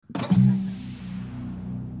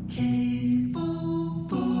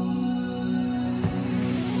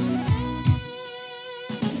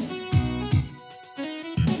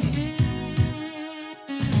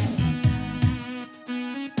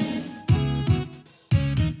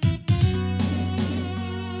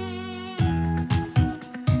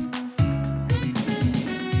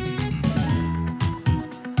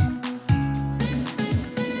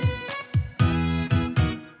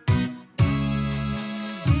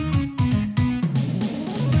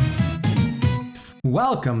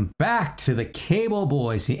Welcome back to the Cable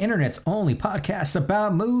Boys, the internet's only podcast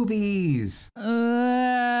about movies.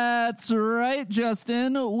 That's right,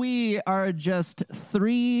 Justin. We are just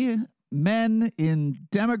three men in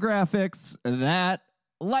demographics that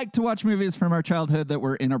like to watch movies from our childhood that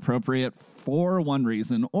were inappropriate for one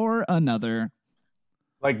reason or another.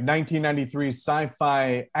 Like 1993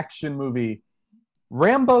 sci-fi action movie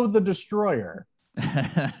Rambo the Destroyer.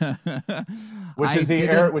 Which is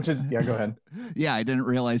yeah, go ahead. Yeah, I didn't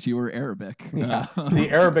realize you were Arabic. Yeah. The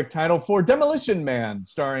Arabic title for Demolition Man,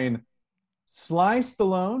 starring Sly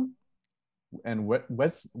Stallone and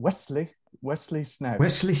Wesley Snipes. Wesley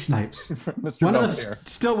Snipes. Mr.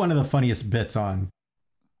 Still one of the funniest bits on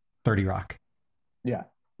 30 Rock. Yeah.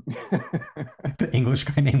 The English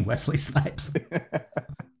guy named Wesley Snipes.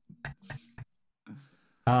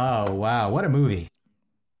 Oh, wow. What a movie.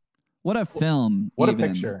 What a film. What a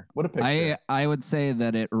picture. What a picture. I would say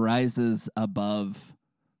that it rises above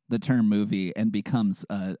the term movie and becomes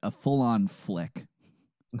a full-on flick.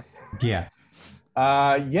 Yeah.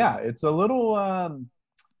 Yeah, it's a little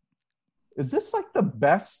is this like the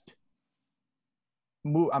best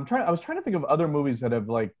movie? I was trying to think of other movies that have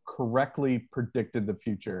like correctly predicted the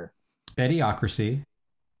future. Idiocracy.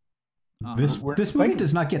 This movie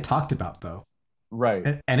does not get talked about though.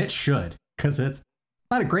 Right. And it should, because it's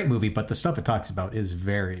not a great movie, but the stuff it talks about is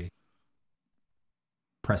very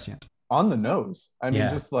prescient. On the nose. I mean,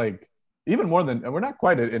 just like, even more than, we're not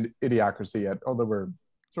quite in Idiocracy yet, although we're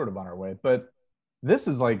sort of on our way. But this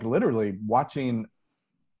is like literally watching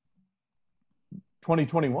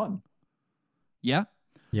 2021. Yeah.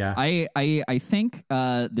 Yeah. I think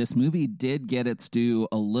this movie did get its due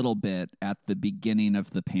a little bit at the beginning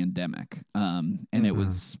of the pandemic. And it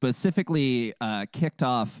was specifically kicked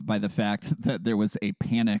off by the fact that there was a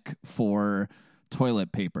panic for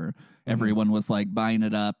toilet paper. Everyone was like buying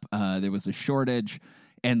it up. There was a shortage.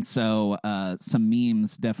 And so some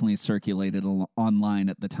memes definitely circulated online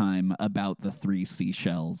at the time about the three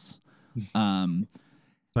seashells.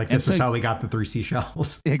 Like, this is how we got the three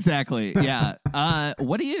seashells. Exactly. Yeah.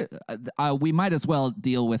 What do you? We might as well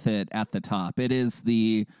deal with it at the top. It is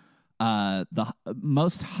the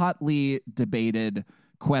most hotly debated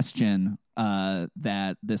question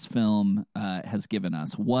that this film has given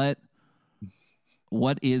us. What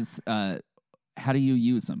is? How do you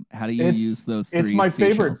use them? How do you use those three? It's my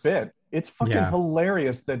seashells? favorite bit. It's fucking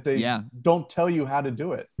hilarious that they don't tell you how to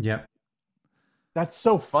do it. Yep. That's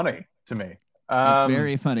so funny to me. It's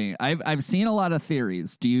very funny. I've seen a lot of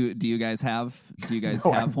theories. Do you guys have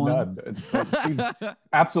have one? None. It seems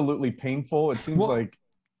absolutely painful. It seems like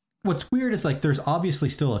what's weird is like there's obviously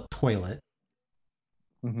still a toilet.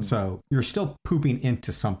 So you're still pooping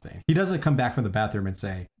into something. He doesn't come back from the bathroom and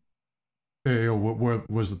say, "Hey, where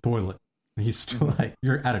was the toilet?" He's still like,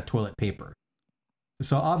 "You're out of toilet paper."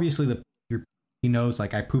 So obviously he knows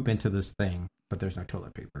like I poop into this thing, but there's no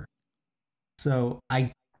toilet paper. So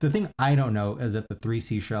the thing I don't know is if the three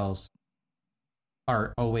seashells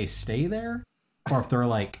are always stay there, or if they're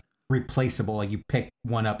like replaceable, like you pick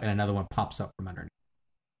one up and another one pops up from underneath.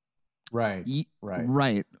 Right.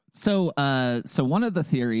 So one of the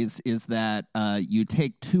theories is that you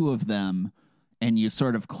take two of them and you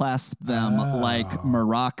sort of clasp them like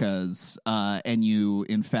maracas, and you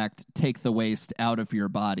in fact take the waste out of your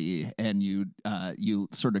body and you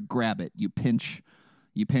sort of grab it. You pinch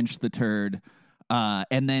the turd.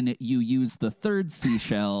 And then you use the third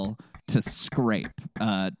seashell to scrape,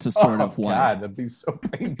 to sort of wipe. God, that'd be so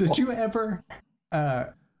painful. Did you ever?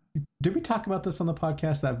 Did we talk about this on the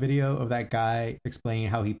podcast? That video of that guy explaining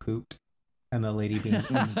how he pooped, and the lady being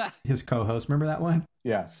his co-host. Remember that one?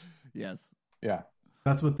 Yeah. Yes. Yeah.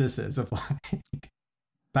 That's what this is. Of like,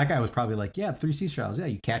 that guy was probably like, "Yeah, three seashells. Yeah,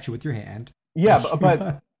 you catch it with your hand." Yeah,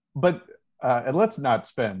 but and let's not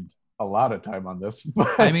spend a lot of time on this.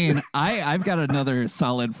 But I mean, I've got another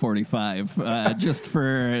solid 45 just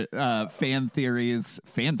for fan theories,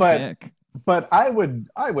 fanfic. But I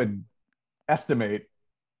would estimate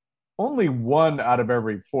only one out of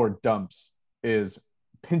every four dumps is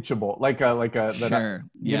pinchable. Like a sure.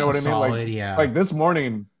 You know what I mean? Solid, like this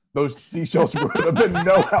morning, those seashells would have been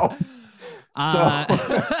no help.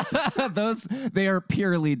 They are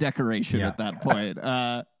purely decoration at that point.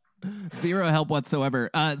 Zero help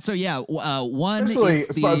whatsoever. One is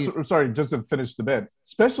sorry, just to finish the bit,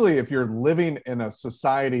 especially if you're living in a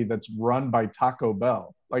society that's run by Taco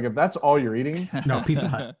Bell. Like if that's all you're eating. No, Pizza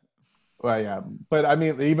Hut. Well, yeah. But I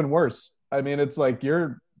mean, even worse. I mean, it's like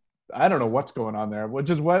I don't know what's going on there,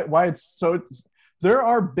 which is why it's so, there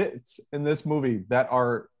are bits in this movie that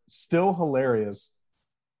are still hilarious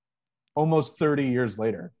almost 30 years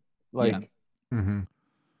later. Like,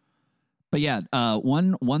 But yeah,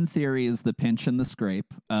 one theory is the pinch and the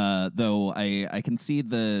scrape. Though I can see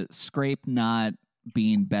the scrape not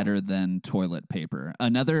being better than toilet paper.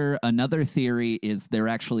 Another theory is they're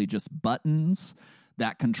actually just buttons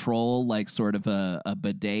that control like sort of a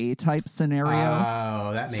bidet type scenario.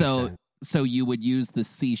 Oh, that makes sense. So you would use the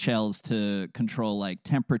seashells to control like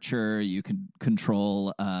temperature. You can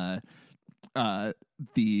control the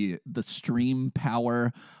stream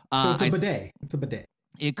power. So it's a bidet. It's a bidet.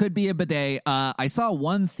 It could be a bidet. I saw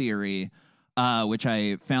one theory, which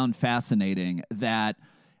I found fascinating, that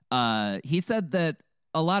he said that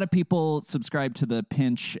a lot of people subscribe to the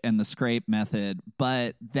pinch and the scrape method,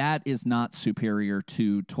 but that is not superior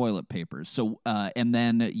to toilet paper. So, and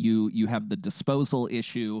then you have the disposal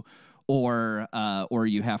issue, or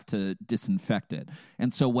you have to disinfect it.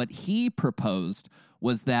 And so what he proposed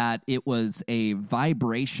was that it was a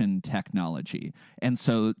vibration technology. And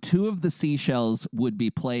so 2 of the seashells would be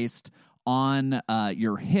placed on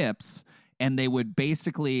your hips, and they would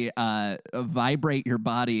basically vibrate your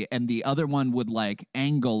body, and the other one would like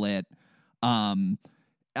angle it to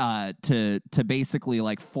basically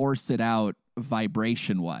like force it out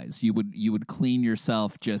vibration wise. You would clean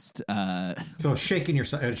yourself just so shaking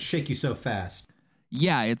yourself shake you so fast.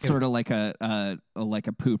 Yeah, it's sort of like a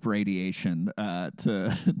poop radiation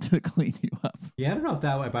to clean you up. Yeah, I don't know if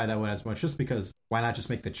I buy that one as much, just because why not just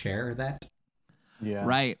make the chair that? Yeah,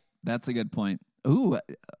 right. That's a good point. Ooh,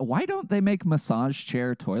 why don't they make massage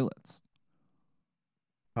chair toilets?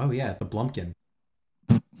 Oh yeah, the Blumpkin.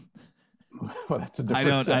 Well, that's a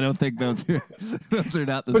different. I don't think those are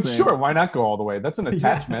not the but same. But sure, why not go all the way? That's an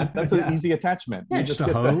attachment. That's an easy attachment. Yeah, just a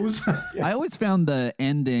hose. I always found the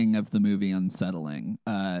ending of the movie unsettling.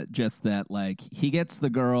 Just that, like, he gets the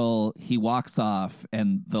girl, he walks off,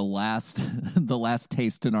 and the last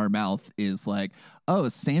taste in our mouth is like, oh,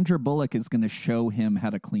 Sandra Bullock is going to show him how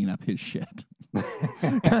to clean up his shit.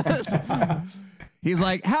 He's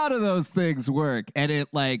like, how do those things work? And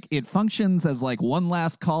it functions as like one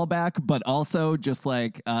last callback, but also just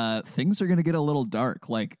like things are gonna get a little dark.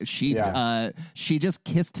 Like she just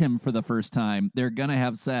kissed him for the first time. They're gonna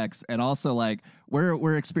have sex, and also like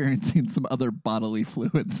we're experiencing some other bodily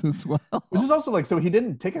fluids as well. Which is also like, so he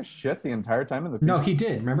didn't take a shit the entire time in the future? No, he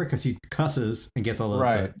did. Remember, because he cusses and gets all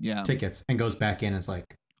the tickets and goes back in and is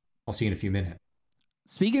like, I'll see you in a few minutes.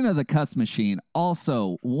 Speaking of the cuss machine,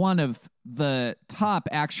 also one of the top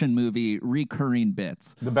action movie recurring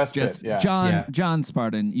bits. The best just bit, yeah. John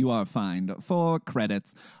Spartan, you are fined for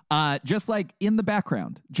credits. Just like in the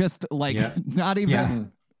background, just like not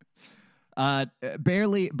even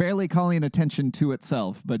barely calling attention to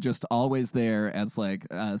itself, but just always there as like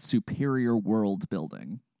superior world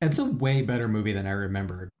building. It's a way better movie than I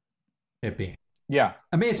remembered it being. Yeah.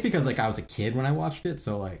 I mean, it's because like I was a kid when I watched it,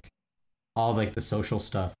 so like all like the social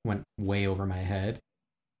stuff went way over my head.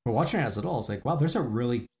 But watching it as an adult, I was like, wow, there's a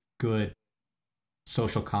really good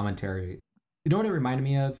social commentary. You know what it reminded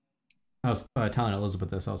me of? I was telling Elizabeth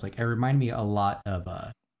this. I was like, it reminded me a lot of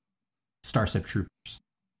Starship Troopers.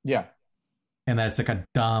 Yeah. And that it's like a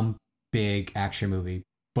dumb, big action movie,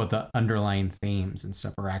 but the underlying themes and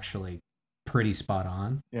stuff are actually pretty spot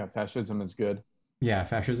on. Yeah, fascism is good. Yeah,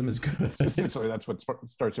 fascism is good. Essentially, that's what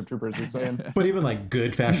Starship Troopers is saying. But even like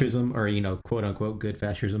good fascism, or quote unquote good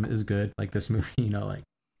fascism, is good. Like this movie, like.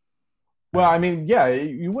 Well, I mean, yeah,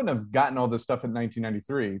 you wouldn't have gotten all this stuff in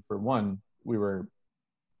 1993. For one, we were,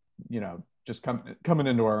 just coming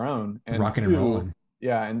into our own and rocking and rolling.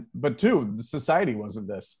 Yeah, but 2, society wasn't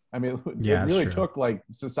this. I mean, it really took like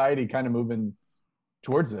society kind of moving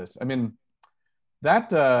towards this. I mean,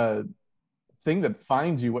 that thing that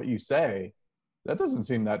finds you what you say. That doesn't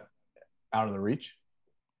seem that out of the reach.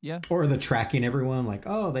 Yeah. Or the tracking everyone, like,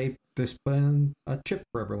 oh, they just put in a chip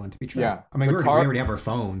for everyone to be tracked. Yeah. I mean, we already have our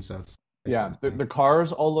phones, so it's... Yeah, the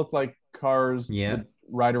cars all look like cars that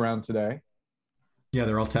ride around today. Yeah,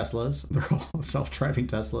 they're all Teslas. They're all self-driving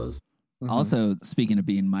Teslas. Mm-hmm. Also, speaking of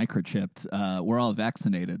being microchipped, we're all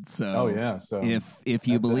vaccinated. So, so if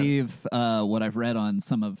you believe what I've read on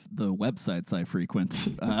some of the websites I frequent,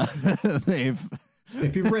 they've...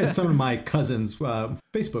 If you've read some of my cousin's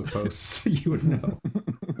Facebook posts, you would know.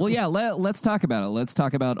 Well, yeah, let's talk about it. Let's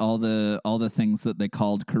talk about all the things that they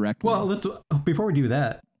called correctly. Well, before we do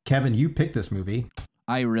that, Kevin, you picked this movie.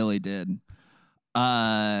 I really did.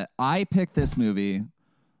 I picked this movie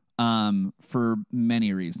for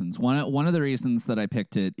many reasons. One of the reasons that I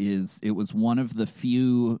picked it is it was one of the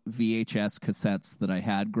few VHS cassettes that I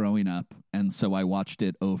had growing up, and so I watched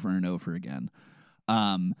it over and over again.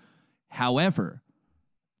 However,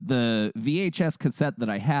 the VHS cassette that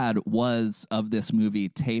I had was of this movie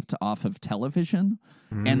taped off of television.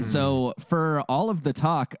 And so for all of the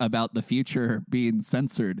talk about the future being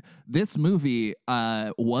censored, this movie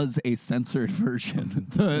was a censored version.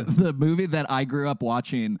 The movie that I grew up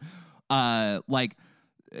watching, like,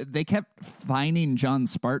 they kept fining John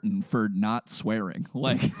Spartan for not swearing.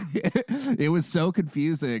 Like, it was so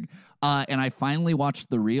confusing. And I finally watched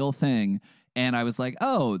the real thing. And I was like,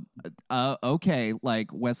 oh, okay. Like,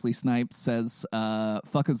 Wesley Snipes says,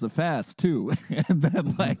 fuck is a fast, too. And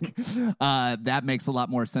then, like, that makes a lot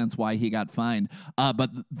more sense why he got fined. But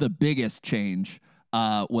the biggest change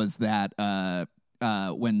was that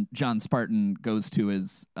when John Spartan goes to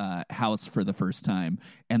his house for the first time,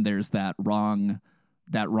 and there's that wrong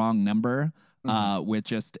number with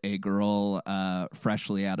just a girl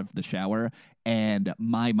freshly out of the shower. And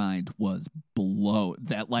my mind was blown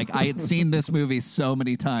that, like, I had seen this movie so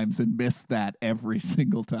many times and missed that every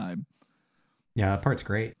single time. Yeah, that part's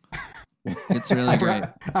great. It's really great.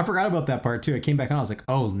 I forgot about that part too. I came back on. I was like,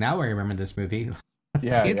 oh, now I remember this movie.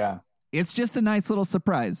 It's just a nice little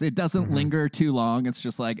surprise. It doesn't linger too long. It's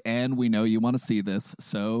just like, and we know you want to see this,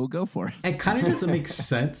 so go for it. It kind of doesn't make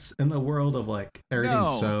sense in the world of, like,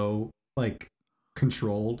 everything's so, like,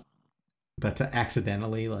 controlled that to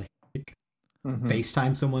accidentally, like,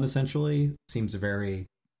 FaceTime someone essentially seems very,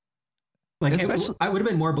 like, I would have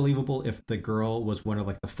been more believable if the girl was one of,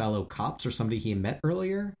 like, the fellow cops or somebody he met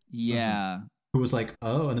earlier. Yeah. Who was like,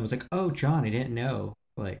 oh, and then was like, oh, John, I didn't know,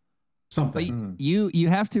 like, something. But you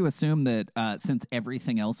have to assume that since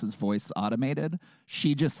everything else is voice automated,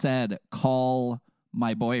 she just said, call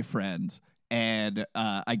my boyfriend. And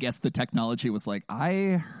I guess the technology was like,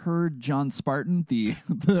 I heard John Spartan, the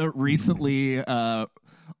recently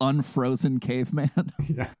unfrozen caveman.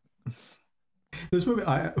 Yeah. This movie,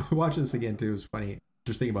 I watched this again too. It was funny.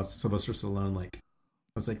 Just thinking about Sylvester Stallone. Like, I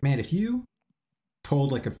was like, man, if you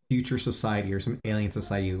told, like, a future society or some alien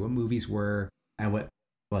society what movies were and what,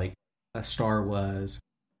 like, a star was,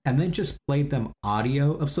 and then just played them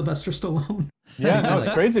audio of Sylvester Stallone. Yeah, no,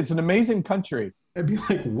 it's crazy. It's an amazing country. It'd be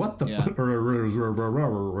like, what the fuck?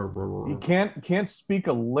 You can't speak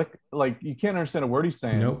a lick, like, you can't understand a word he's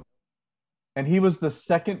saying. Nope. And he was the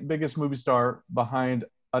second biggest movie star behind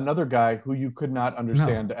another guy who you could not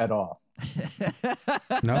understand at all.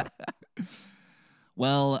 Nope.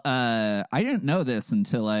 Well, I didn't know this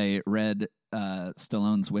until I read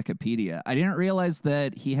Stallone's Wikipedia. I didn't realize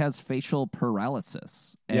that he has facial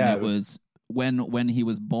paralysis. And it was when he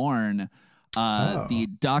was born, the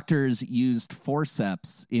doctors used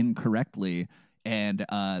forceps incorrectly, and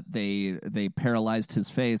they paralyzed his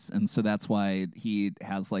face, and so that's why he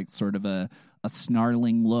has, like, sort of a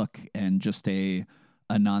snarling look and just a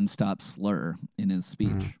nonstop slur in his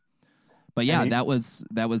speech. But yeah, that was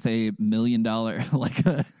a $1 million, like,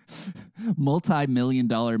 a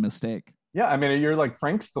multi-million-dollar mistake. Yeah, I mean, you're like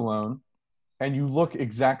Frank Stallone, and you look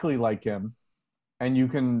exactly like him, and you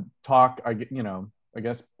can talk, I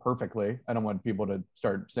guess, perfectly. I don't want people to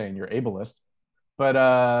start saying you're ableist,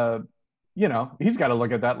 but he's got to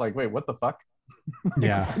look at that like, wait, what the fuck?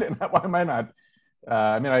 Yeah. Why am I not?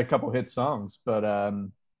 I mean, I had a couple hit songs, but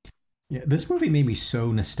yeah, this movie made me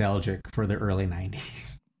so nostalgic for the early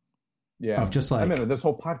 90s. Yeah, of just, like, I mean, this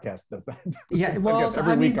whole podcast does that. Yeah, well, I guess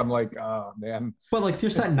every week I'm like, oh man. But, like,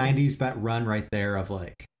 just that 90s, that run right there of,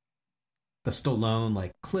 like, the Stallone,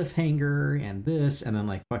 like, cliffhanger and this, and then,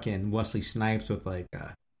 like, fucking Wesley Snipes with, like,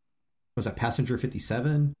 was that Passenger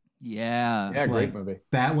 57? Yeah, great, like, movie.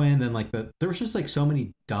 That one, then, like, there was just, like, so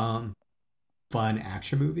many dumb, fun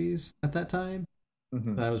action movies at that time.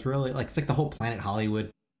 That was really, like, it's like the whole Planet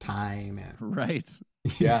Hollywood time, and right.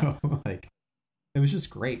 Yeah, like, it was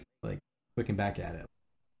just great. Like, looking back at it,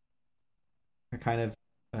 I kind of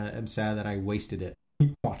am sad that I wasted it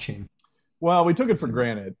watching. Well, we took it for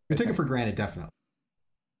granted. We took it for granted, definitely.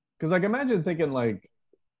 Because, like, imagine thinking like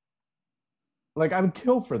I would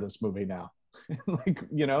kill for this movie now. Like,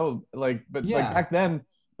 but yeah. Like, back then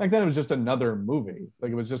it was just another movie.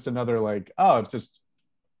 Like, it was just another, like, oh, it's just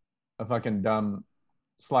a fucking dumb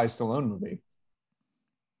Sly Stallone movie.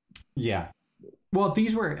 Yeah. Well,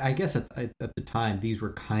 these were, I guess, at the time, these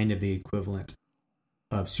were kind of the equivalent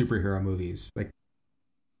of superhero movies. Like,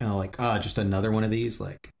 like, just another one of these.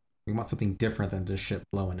 Like, we want something different than just shit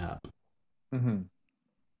blowing up.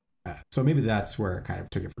 So maybe that's where I kind of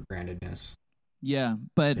took it for grantedness. Yeah,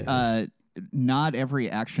 but not every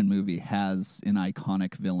action movie has an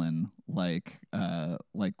iconic villain like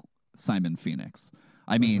Simon Phoenix.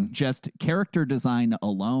 I mean, just character design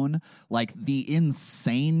alone, like the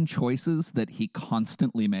insane choices that he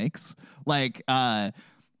constantly makes. Like, I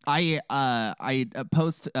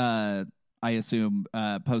post I assume,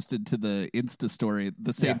 posted to the Insta story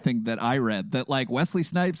the same Yeah. thing that I read, that like Wesley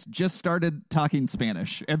Snipes just started talking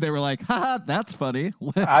Spanish, and they were like, haha, that's funny.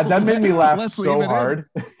 That made me laugh Let's leave it so in. hard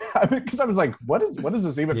because I was like, what is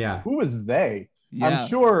this even? Yeah. Who is they? Yeah. I'm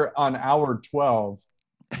sure on hour 12,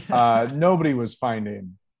 nobody was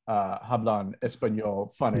finding hablan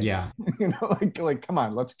español funny. Yeah. You know, like come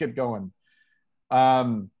on, let's get going.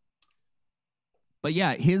 But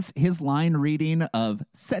yeah, his line reading of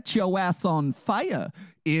 "set your ass on fire"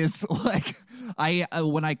 is like, I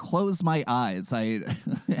when I close my eyes,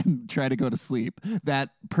 and try to go to sleep, that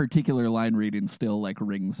particular line reading still like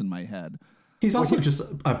rings in my head. He's also just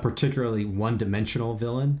a particularly one-dimensional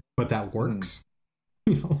villain, but that works.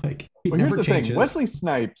 You know, like he Well, never here's the changes. thing: Wesley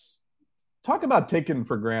Snipes. Talk about taken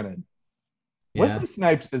for granted. Yeah. Wesley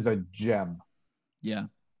Snipes is a gem, Yeah.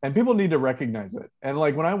 and people need to recognize it. And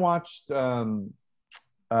like when I watched the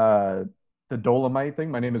Dolomite thing,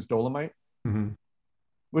 My Name is Dolomite, Mhm.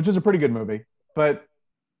 which is a pretty good movie, but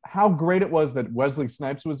how great it was that Wesley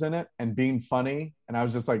Snipes was in it and being funny. And I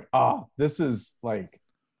was just like, oh, this is like,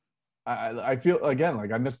 I feel again,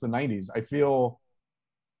 like I miss the 90s. I feel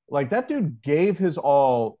like that dude gave his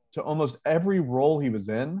all to almost every role he was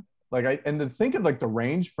in. And to think of like the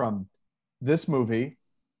range from this movie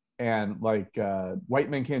and like White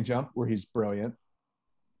Men Can't Jump, where he's brilliant.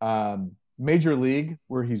 Major League,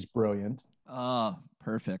 where he's brilliant. Oh,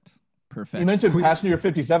 perfect. You mentioned Passenger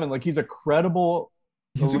 57. Like he's a credible.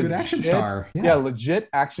 He's a good action star. Yeah, legit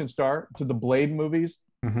action star to the Blade movies.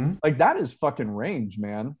 Mhm. Like that is fucking range,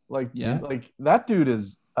 man. Like, Yeah. like that dude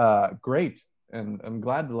is great, and I'm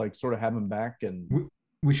glad to like sort of have him back. And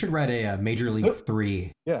We should write a Major League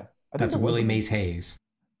 3. yeah, I think That's there was Willie one. Mays Hayes.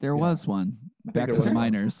 There was one. I think Back there to was the one.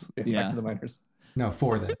 minors. Back Yeah. to the minors. No,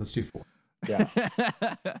 4 then. Let's do 4. Yeah.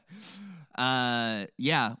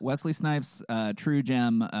 Yeah, Wesley Snipes, true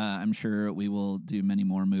gem. I'm sure we will do many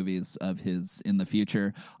more movies of his in the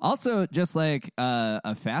future. Also, just like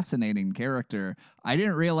a fascinating character. I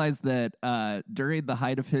didn't realize that during the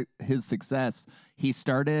height of his success, he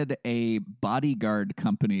started a bodyguard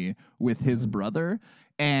company with his brother.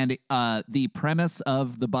 And the premise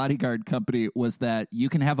of the bodyguard company was that you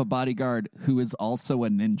can have a bodyguard who is also a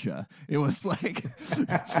ninja. It was like,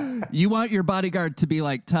 you want your bodyguard to be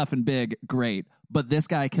like tough and big, great. But this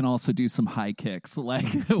guy can also do some high kicks. Like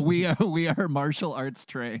we are martial arts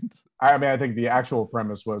trained. I mean, I think the actual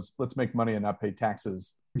premise was let's make money and not pay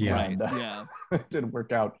taxes. Yeah. Right. And, Yeah. it didn't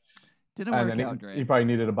work out. Didn't And work then out he great. probably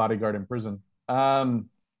needed a bodyguard in prison.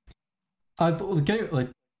 Getting like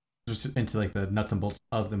just into like the nuts and bolts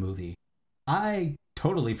of the movie, I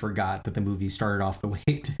totally forgot that the movie started off the way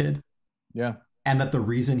it did, Yeah. and that the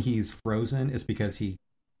reason he's frozen is because he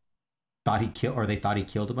thought he killed, or they thought he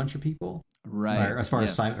killed a bunch of people. Right. Or as far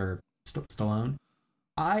Yes. as Simon or Stallone,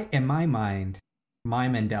 in my mind, my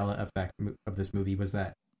Mandela effect of this movie was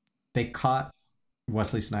that they caught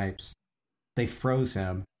Wesley Snipes, they froze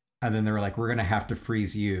him, and then they were like, "We're gonna have to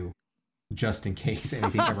freeze you, just in case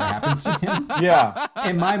anything ever happens to him." Yeah.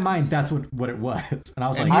 In my mind, that's what it was, and I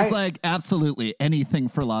was And like, he's like, absolutely anything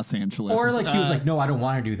for Los Angeles. or like he was like, "No, I don't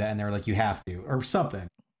want to do that," and they were like, "You have to," or something.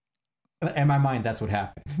 In my mind, that's what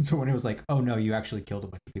happened. So when it was like, "Oh no, you actually killed a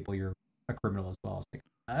bunch of people, you're a criminal as well," I was like,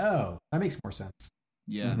 "Oh, that makes more sense."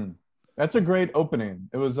 yeah. Mhm. That's a great opening.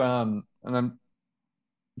 It was, and I'm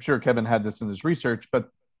sure Kevin had this in his research, but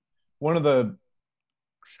one of the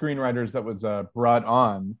screenwriters that was brought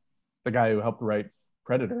on, the guy who helped write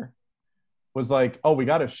Predator, was like, "Oh, we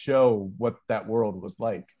got to show what that world was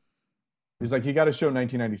like." He's like, "You got to show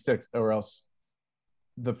 1996, or else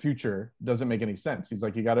the future doesn't make any sense." He's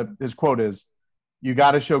like, "You got to." His quote is, "You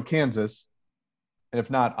got to show Kansas, and if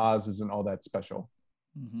not, Oz isn't all that special,"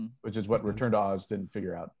 Mm-hmm. which is what Return to Oz didn't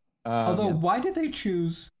figure out. Although, yeah. why did they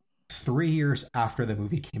choose 3 years after the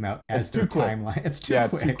movie came out as It's their too quick. timeline? It's too Yeah,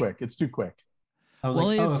 quick. it's too quick. It's too quick. I was Well,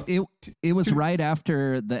 like, it was two- right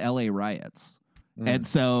after the LA riots. And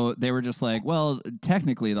so they were just like, well,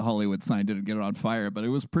 technically the Hollywood sign didn't get on fire, but it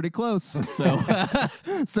was pretty close.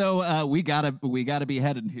 So we gotta be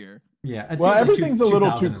headed here. yeah. It Well, seems like everything's a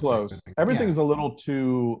little too 2006, close. I think. Everything's a little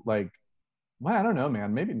too like, well, I don't know,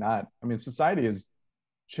 man. Maybe not. I mean, society has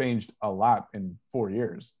changed a lot in 4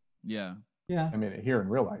 years. Yeah. Yeah. I mean, here in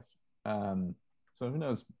real life. So who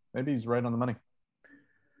knows? Maybe he's right on the money.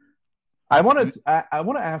 I want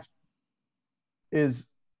to ask: is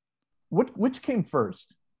which came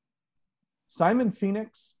first, Simon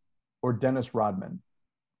Phoenix or Dennis Rodman?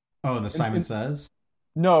 Oh, the Simon Says.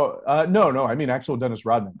 No. I mean, actual Dennis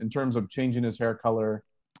Rodman in terms of changing his hair color,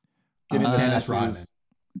 getting the Dennis tattoos. Rodman.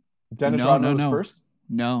 Dennis No, Rodman no, was no. first.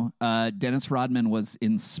 No, Dennis Rodman was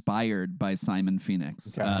inspired by Simon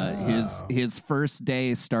Phoenix. His first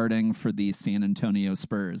day starting for the San Antonio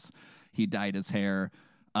Spurs, he dyed his hair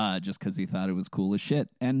just because he thought it was cool as shit.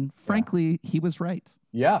 And frankly, he was right.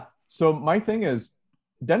 Yeah. So my thing is,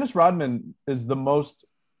 Dennis Rodman is the most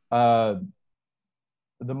what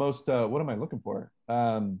am I looking for?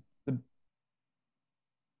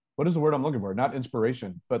 What is the word I'm looking for? Not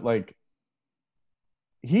inspiration, but like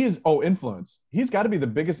he is influence. He's got to be the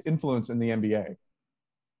biggest influence in the NBA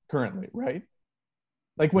currently, right?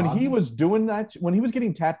 Like when he was doing that, when he was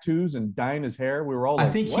getting tattoos and dyeing his hair, we were all like,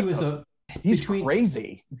 I think he was he's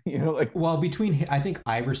crazy. I think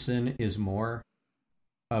Iverson is more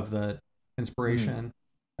of the inspiration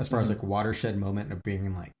as far as like watershed moment of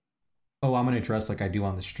being like, oh, I'm going to dress like I do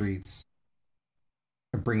on the streets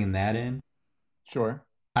and bringing that in. Sure.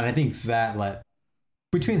 And I think that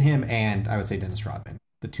between him and I would say Dennis Rodman,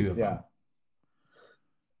 the two of them.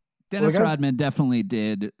 Dennis Rodman definitely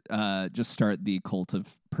did just start the cult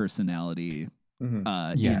of personality in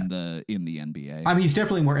the NBA. I mean, he's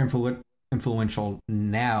definitely more influential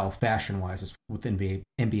now, fashion wise, with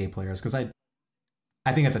NBA players. Because I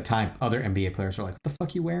think at the time, other NBA players were like, "What the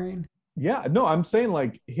fuck you wearing?" Yeah, no, I'm saying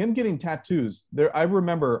like him getting tattoos. I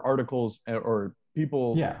remember articles or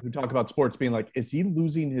people who talk about sports being like, "Is he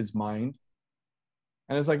losing his mind?"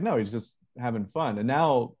 And it's like, no, he's just having fun. And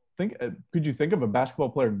now could you think of a basketball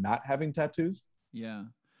player not having tattoos? Yeah.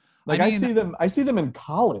 Like I see them in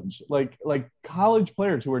college, like college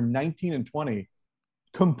players who are 19 and 20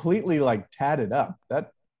 completely like tatted up.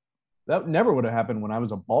 That never would have happened when I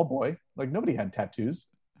was a ball boy. Like nobody had tattoos.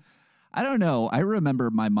 I don't know. I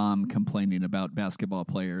remember my mom complaining about basketball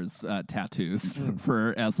players' tattoos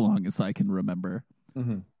for as long as I can remember.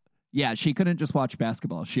 Mm-hmm. Yeah, she couldn't just watch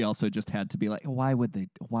basketball. She also just had to be like, why would they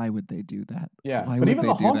do that? Yeah, why but would even they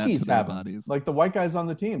the do that honkies to their have bodies? like the white guys on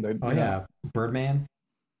the team. Birdman.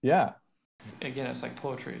 Yeah. Again, it's like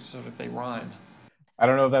poetry, so if they rhyme. I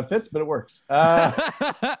don't know if that fits, but it works.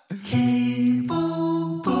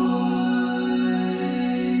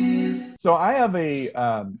 So I have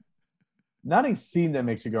a not a scene that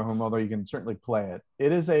makes you go home, although you can certainly play it.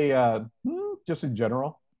 It is a just in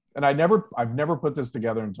general, and I've never put this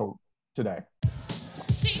together until today.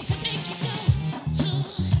 Scenes that make you go,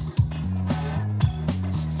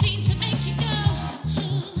 scenes that make you go,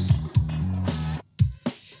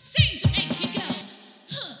 scenes that make you go.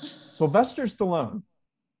 Sylvester Stallone,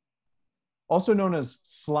 also known as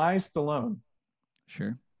Sly Stallone.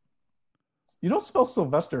 Sure. You don't spell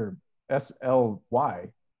Sylvester S-L-Y.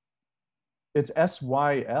 It's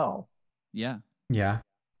S-Y-L. Yeah. Yeah.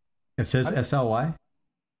 It says S-L-Y?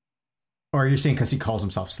 Or you're saying because he calls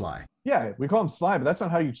himself Sly? Yeah, we call him Sly, but that's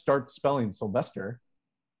not how you start spelling Sylvester.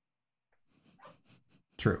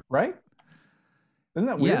 True. Right? Isn't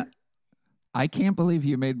that weird? Yeah. I can't believe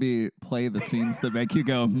you made me play the scenes that make you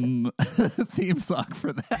go, theme song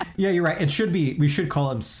for that. Yeah, you're right. We should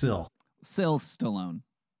call him Syl. Syl Stallone.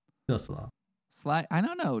 Syl Stallone. Sly, I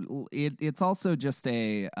don't know. It's also just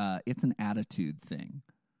it's an attitude thing.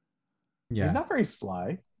 Yeah. He's not very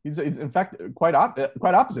sly. He's in fact quite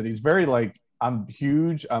opposite. He's very like, I'm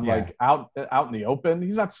huge. I'm like out in the open.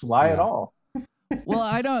 He's not sly at all. Well,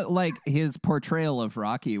 I don't like his portrayal of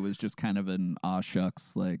Rocky was just kind of an aw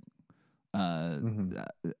shucks, like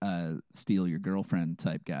steal your girlfriend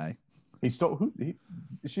type guy. He stole who?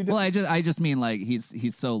 She did. Well, I just mean like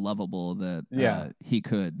he's so lovable that he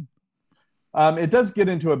could. It does get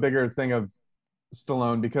into a bigger thing of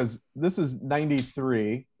Stallone because this is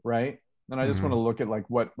 93, right? And I just want to look at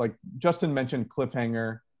what Justin mentioned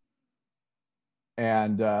Cliffhanger,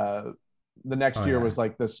 and the next year was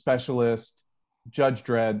like The Specialist, Judge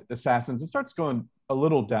Dredd, Assassins. It starts going a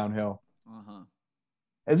little downhill. Uh-huh.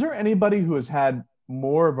 Is there anybody who has had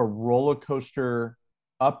more of a roller coaster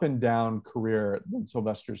up and down career than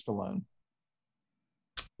Sylvester Stallone?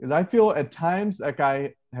 Because I feel at times that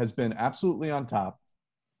guy has been absolutely on top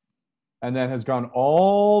and then has gone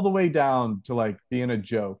all the way down to like being a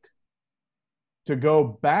joke to go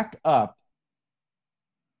back up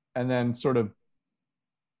and then sort of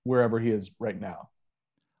wherever he is right now.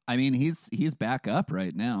 I mean, he's back up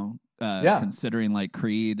right now, considering like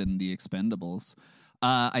Creed and The Expendables.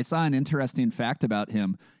 I saw an interesting fact about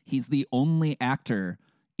him. He's the only actor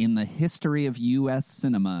in the history of U.S.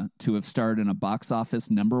 cinema to have starred in a box office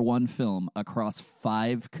 #1 film across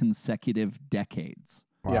 5 consecutive decades.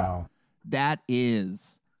 Wow. Yeah. That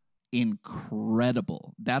is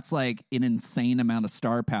incredible. That's like an insane amount of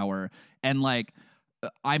star power. And like,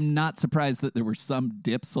 I'm not surprised that there were some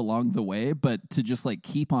dips along the way, but to just like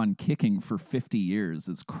keep on kicking for 50 years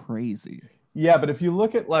is crazy. Yeah, but if you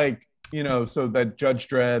look at like So that Judge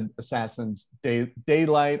Dredd, Assassins,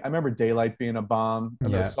 Daylight. I remember Daylight being a bomb.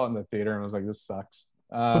 And I saw it in the theater and I was like, this sucks.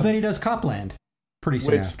 But then he does Copland pretty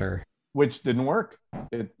soon after. Which didn't work.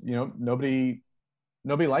 Nobody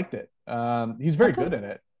liked it. He's very good in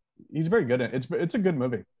it. He's very good in it. It's a good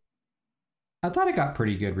movie. I thought it got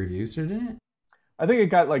pretty good reviews, didn't it? I think it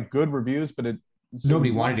got like good reviews, but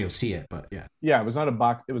nobody wanted to go see it. But yeah, it was not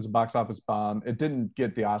it was a box office bomb. It didn't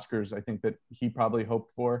get the Oscars I think that he probably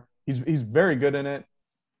hoped for. He's very good in it.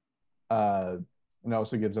 And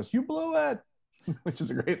also gives us "You blew it," which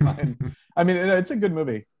is a great line. I mean, it's a good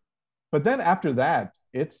movie. But then after that,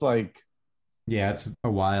 it's like, it's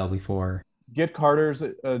a while before. Get Carter's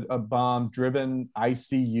a bomb. Driven,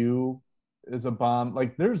 ICU is a bomb.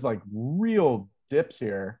 Like there's like real dips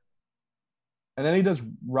here. And then he does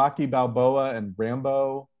Rocky Balboa and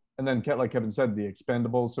Rambo. And then, like Kevin said, The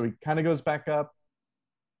Expendables. So he kind of goes back up.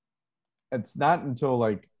 It's not until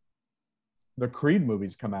like the Creed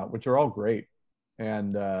movies come out, which are all great.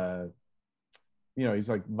 And, he's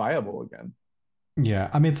like viable again. Yeah.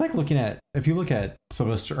 I mean, it's like if you look at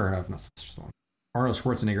Arnold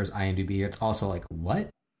Schwarzenegger's IMDb, it's also like, what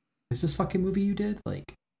is this fucking movie you did?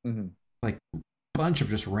 Like, like bunch of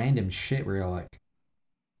just random shit where you're like,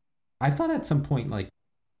 I thought at some point, like,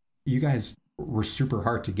 you guys were super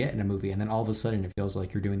hard to get in a movie, and then all of a sudden it feels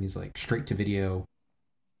like you're doing these, like, straight-to-video.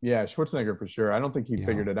 Yeah, Schwarzenegger for sure. I don't think he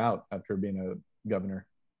figured it out after being a governor.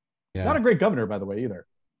 Yeah. Not a great governor, by the way, either.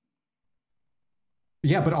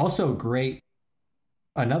 Yeah, but also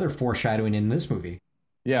another foreshadowing in this movie.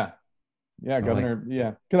 Yeah. Yeah, governor,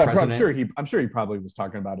 Because I'm sure he probably was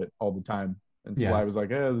talking about it all the time. And so I was like,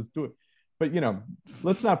 let's do it. But,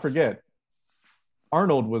 let's not forget,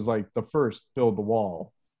 Arnold was like the first build the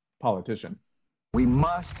wall politician. We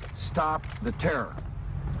must stop the terror.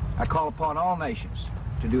 I call upon all nations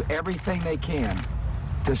to do everything they can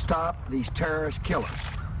to stop these terrorist killers.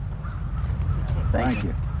 Thank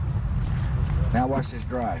you. Now watch this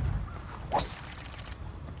drive.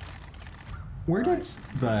 Where did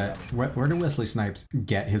Wesley Snipes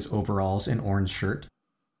get his overalls and orange shirt?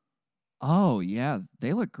 Oh yeah,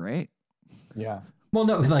 they look great. Yeah. Well,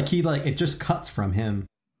 no, it just cuts from him,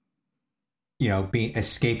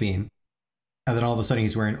 escaping, and then all of a sudden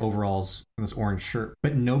he's wearing overalls and this orange shirt.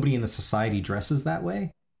 But nobody in the society dresses that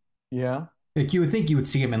way. Yeah. Like you would think you would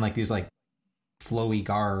see him in like these like flowy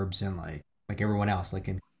garbs and like everyone else, like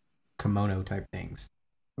in kimono type things.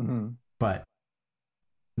 Mm-hmm. But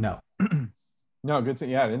no. No, good thing.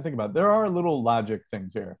 Yeah, I didn't think about it. There are little logic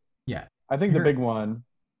things here. Yeah. I think the big one,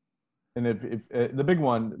 and if the big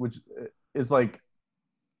one, which is like,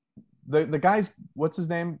 the guy's, what's his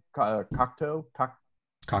name? Cocteau,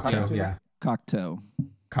 yeah. Cocteau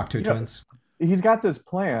twins. He's got this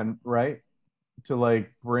plan, right, to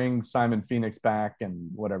like bring Simon Phoenix back and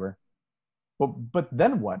whatever. But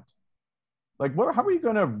then what? Like, how are you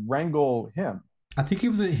going to wrangle him? I think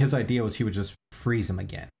his idea was he would just freeze him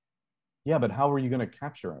again. Yeah, but how were you going to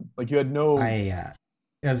capture him? Like, you had no.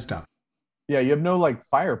 That's dumb. Yeah, you have no like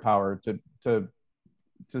firepower to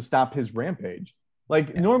stop his rampage.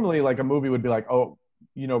 Like normally, like a movie would be like, oh,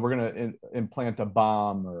 we're gonna implant a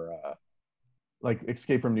bomb or like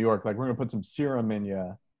Escape from New York. Like we're gonna put some serum in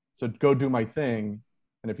you, so go do my thing,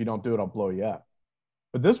 and if you don't do it, I'll blow you up.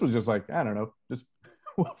 But this was just like, I don't know, just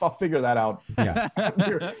I'll figure that out. Yeah.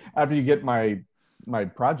 after you get my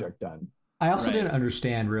project done. I also didn't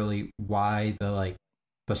understand really why the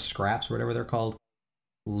scraps, or whatever they're called,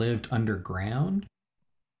 lived underground.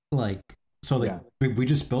 We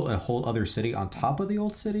just built a whole other city on top of the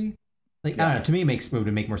old city. Like, I don't know, to me it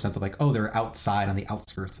would make more sense of like, oh, they're outside on the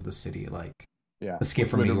outskirts of the city, like Escape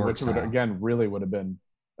from New York. Which would, again, really would have been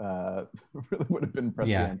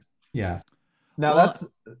prescient. Yeah. Now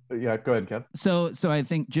go ahead, Kev. So I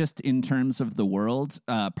think just in terms of the world,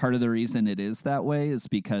 part of the reason it is that way is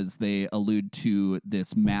because they allude to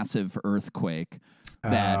this massive earthquake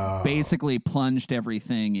that basically plunged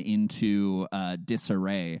everything into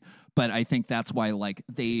disarray. But I think that's why like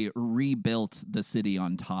they rebuilt the city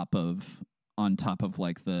on top of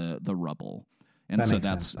like the rubble. And so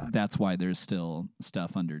that's why there's still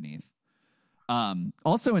stuff underneath.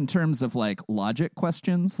 Also in terms of like logic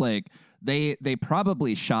questions, like they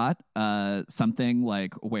probably shot something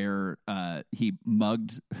like where he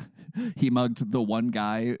mugged the one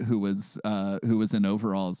guy who was in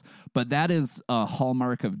overalls, but that is a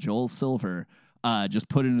hallmark of Joel Silver just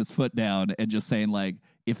putting his foot down and just saying like,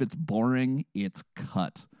 if it's boring, it's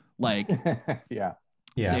cut. Like yeah.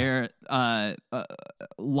 Their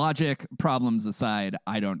logic problems aside,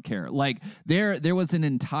 I don't care. Like there was an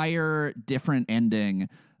entire different ending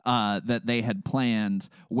that they had planned,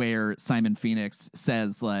 where Simon Phoenix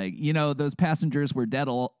says, like, you know, those passengers were dead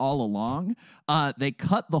all along. They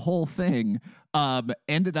cut the whole thing.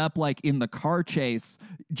 Ended up like in the car chase,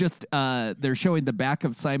 just they're showing the back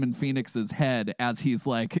of Simon Phoenix's head as he's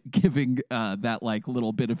like giving that like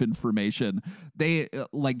little bit of information. They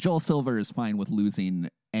like Joel Silver is fine with losing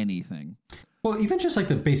anything. Well, even just like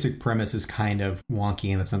the basic premise is kind of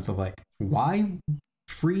wonky in the sense of like, why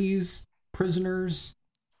freeze prisoners?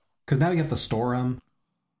 Because now you have to store them,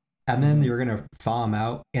 and then you're gonna thaw them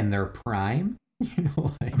out in their prime. You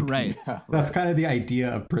know, like, right. That's kind of the idea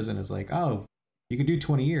of prison, is like, oh, you can do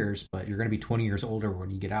 20 years, but you're going to be 20 years older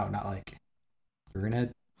when you get out. Not like you're going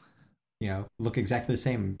to, you know, look exactly the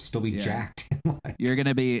same, still be jacked. Like, you're going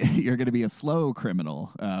to be a slow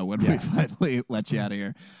criminal when we finally let you out of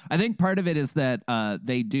here. I think part of it is that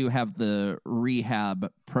they do have the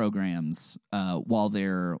rehab programs while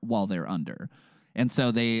they're under. And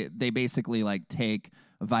so they basically like take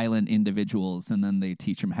violent individuals and then they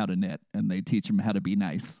teach them how to knit and they teach them how to be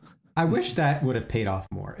nice. I wish that would have paid off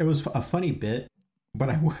more. It was a funny bit, but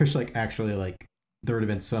I wish like actually like there would have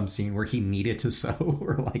been some scene where he needed to sew,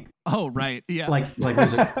 or like, oh right, yeah, like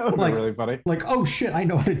was it, that would like be really funny. Like, oh shit, I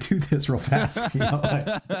know how to do this real fast. You know,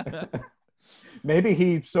 like, maybe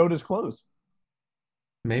he sewed his clothes.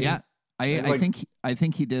 Maybe. Yeah. I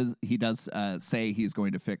think he does say he's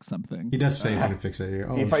going to fix something. He does say he's going to fix it.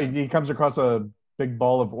 Oh, he comes across a big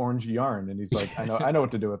ball of orange yarn and he's like, I know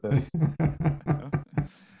what to do with this.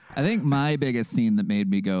 I think my biggest scene that made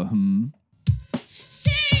me go,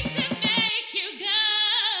 Scenes that make you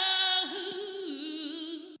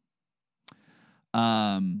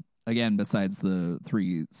go. Again, besides the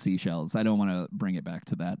 3 seashells, I don't want to bring it back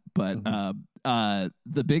to that, but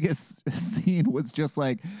the biggest scene was just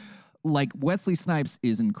like Wesley Snipes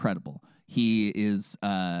is incredible. He is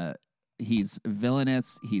he's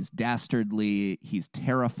villainous, he's dastardly, he's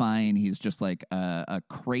terrifying, he's just like a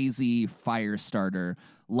crazy fire starter.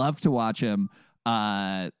 Love to watch him.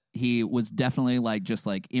 He was definitely like just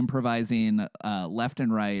like improvising left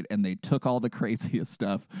and right, and they took all the craziest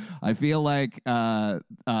stuff. I feel like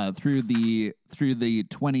through the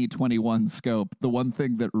 2021 scope, the one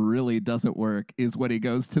thing that really doesn't work is when he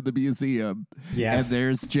goes to the museum, and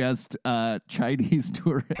there's just Chinese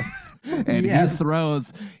tourists, and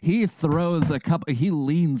he throws a couple. He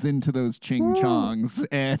leans into those ching chongs,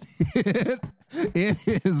 and it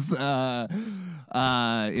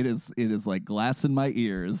is like glass in my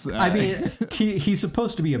ears. I mean, he's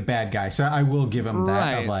supposed to be a bad guy, so I will give him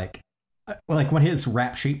that. Right. Of like when his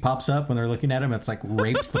rap sheet pops up when they're looking at him, it's like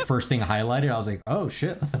rape's the first thing highlighted. I was like, oh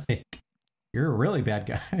shit, like, you're a really bad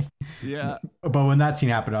guy. Yeah. But when that scene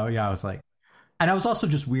happened, I was like, and I was also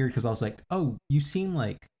just weird because I was like, oh, you seem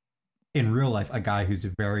like in real life a guy who's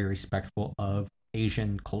very respectful of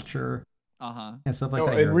Asian culture. And stuff like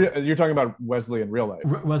that. You're talking about Wesley in real life.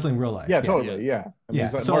 Wesley in real life. Yeah, totally. Yeah. I mean,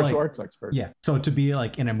 he's a martial arts expert. Yeah. So to be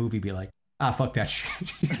like in a movie, be like, fuck that shit.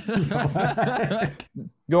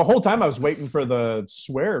 The whole time I was waiting for the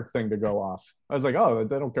swear thing to go off. I was like, oh,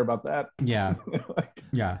 they don't care about that. Yeah.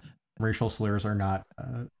 Yeah. Racial slurs are not.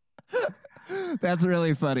 That's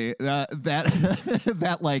really funny.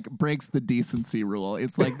 That like breaks the decency rule.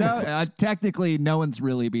 It's like, no, technically no one's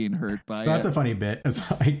really being hurt by That's it. a funny bit. It's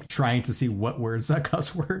like trying to see what word's that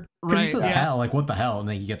cuss word. Right. He says hell, like what the hell, and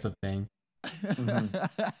then he gets a thing.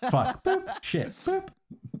 Fuck. Boop. Shit. Boop.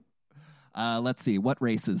 Let's see. What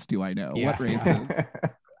races do I know? Yeah. What races?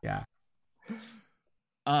 Yeah.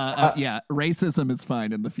 Yeah. Racism is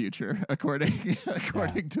fine in the future, according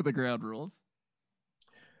to the ground rules.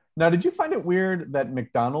 Now, did you find it weird that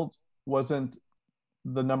McDonald's wasn't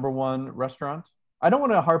the number one restaurant? I don't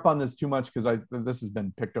want to harp on this too much because this has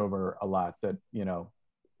been picked over a lot, that, you know,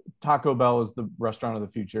 Taco Bell is the restaurant of the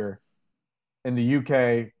future. In the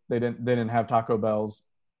UK, they didn't have Taco Bells,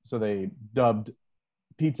 so they dubbed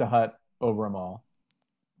Pizza Hut over them all.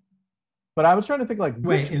 But I was trying to think, like,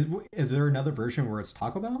 wait, is there another version where it's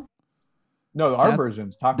Taco Bell? No, our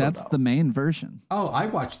version's Taco Bell. That's the main version. Oh, I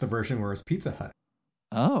watched the version where it's Pizza Hut.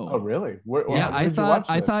 Oh, really? Yeah,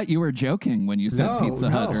 I thought you were joking when you said Pizza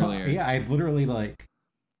Hut earlier. Yeah, I literally like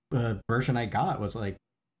the version I got was like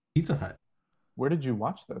Pizza Hut. Where did you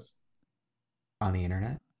watch this? On the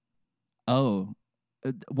internet. Oh,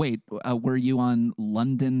 wait, were you on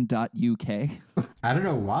london.uk? I don't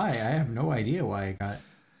know why. I have no idea why I got.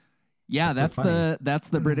 Yeah, that's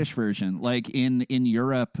the British version. Like in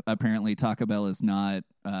Europe, apparently Taco Bell is not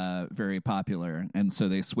very popular, and so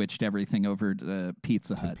they switched everything over to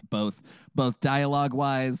Pizza Hut. Both dialogue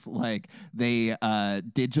wise, like they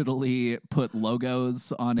digitally put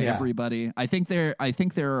logos on everybody. I think there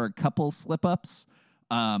are a couple slip ups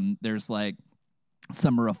There's like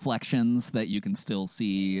some reflections that you can still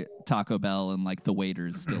see Taco Bell, and like the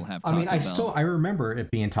waiters still have Taco Bell. I remember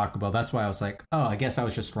it being Taco Bell. That's why I was like, oh, I guess I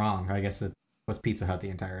was just wrong. I guess it was Pizza Hut the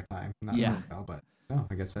entire time. Not Taco Bell, but no,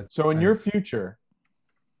 I guess that. So in your future,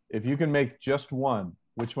 if you can make just one,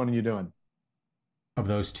 which one are you doing? Of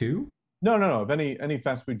those two? No. Of any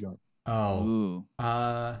fast food joint. Oh.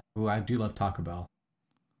 I do love Taco Bell.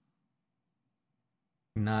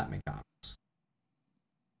 Not McDonald's.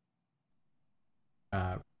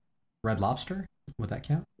 Red Lobster? Would that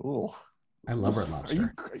count? Ooh. I love Red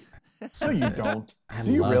Lobster. No, you don't.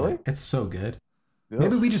 Do you really? It's so good. Ugh.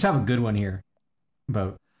 Maybe we just have a good one here.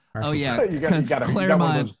 About because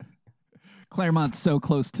Claremont's so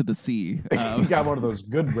close to the sea. You got one of those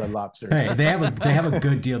good Red Lobsters. Hey, they have a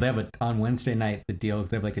good deal. They have on Wednesday night the deal.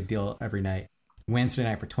 They have like a deal every night. Wednesday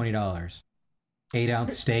night for $20,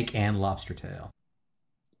 8-ounce steak and lobster tail.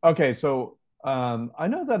 Okay, so I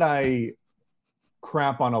know that I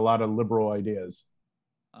crap on a lot of liberal ideas,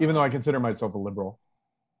 even though I consider myself a liberal.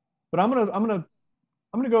 But I'm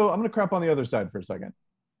gonna crap on the other side for a second,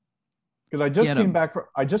 because I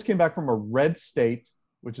just came back from a red state,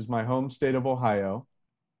 which is my home state of Ohio,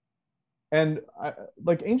 and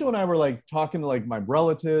like Angel and I were like talking to like my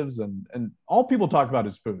relatives, and all people talk about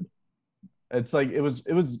is food. It's like it was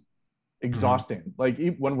exhausting. Mm-hmm. Like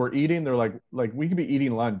when we're eating, they're like we could be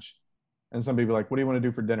eating lunch, and some people are like, what do you want to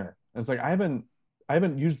do for dinner? And it's like I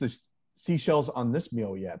haven't used the seashells on this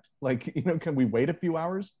meal yet. Like, can we wait a few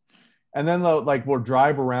hours? And then we'll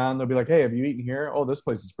drive around. They'll be like, hey, have you eaten here? Oh, this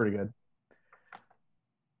place is pretty good.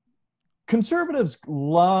 Conservatives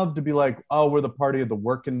love to be like, oh, we're the party of the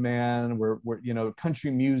working man. We're country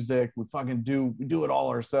music. We do it all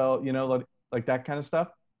ourselves. Like that kind of stuff.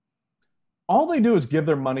 All they do is give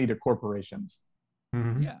their money to corporations.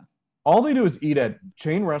 Mm-hmm. Yeah. All they do is eat at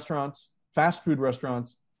chain restaurants, fast food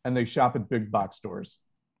restaurants, and they shop at big box stores.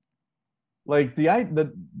 Like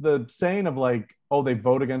the saying of like, oh, they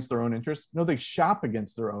vote against their own interests. No, they shop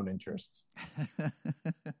against their own interests.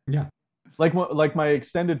 Yeah. Like my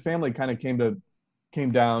extended family kind of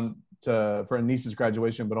came down for a niece's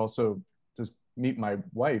graduation, but also to meet my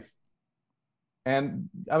wife. And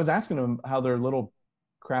I was asking them how their little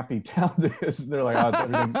crappy town is. They're like,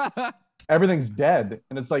 oh, everything's dead.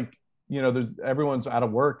 And it's like, everyone's out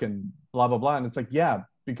of work and blah, blah, blah. And it's like, yeah,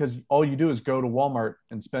 because all you do is go to Walmart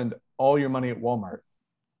and spend all your money at Walmart.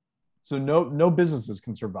 So no businesses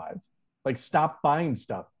can survive. Like, stop buying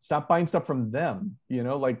stuff. Stop buying stuff from them.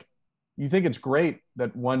 Like, you think it's great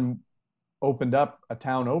that one opened up a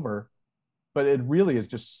town over, but it really is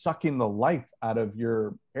just sucking the life out of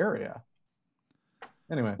your area.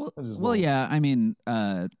 Anyway. Yeah. I mean,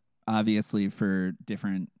 obviously for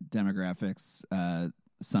different demographics,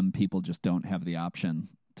 some people just don't have the option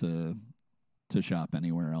to shop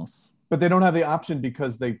anywhere else. But they don't have the option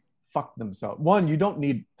because they fuck themselves. One, you don't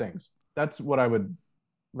need things. That's what I would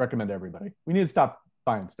recommend to everybody. We need to stop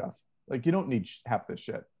buying stuff. Like, you don't need half this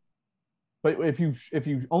shit. But if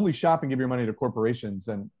you only shop and give your money to corporations,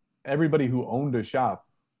 then everybody who owned a shop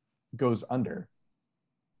goes under.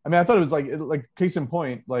 I mean, I thought it was like case in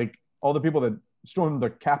point, like all the people that stormed the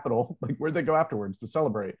Capitol, like where'd they go afterwards to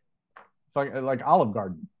celebrate? Like Olive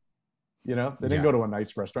Garden, they didn't go to a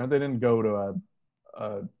nice restaurant. They didn't go to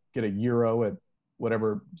get a gyro at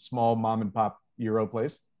whatever small mom and pop gyro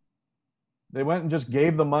place. They went and just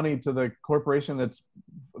gave the money to the corporation that's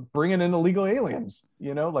bringing in illegal aliens,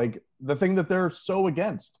 like the thing that they're so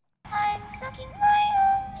against. I'm sucking my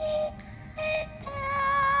own dick and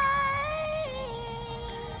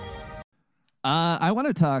I want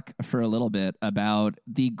to talk for a little bit about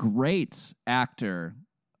the great actor,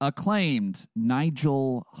 acclaimed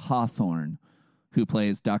Nigel Hawthorne, who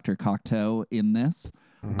plays Dr. Cocteau in this.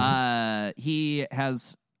 Mm-hmm. He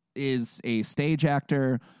is a stage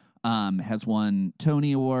actor, has won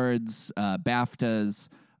Tony Awards, BAFTAs,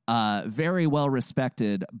 very well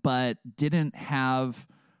respected, but didn't have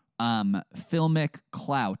filmic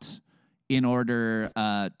clout in order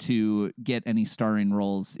to get any starring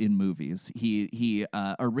roles in movies. He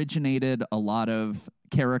originated a lot of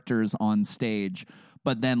characters on stage,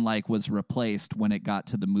 but then was replaced when it got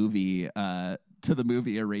to the movie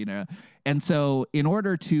arena. And so in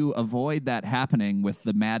order to avoid that happening with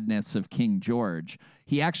the madness of King George,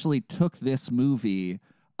 he actually took this movie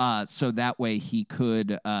so that way he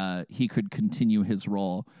could continue his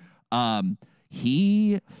role.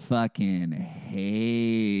 He fucking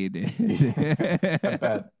hated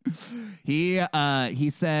it. He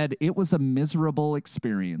said it was a miserable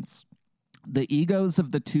experience. The egos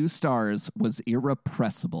of the two stars was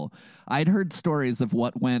irrepressible. I'd heard stories of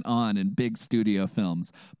what went on in big studio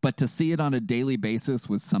films, but to see it on a daily basis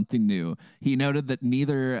was something new. He noted that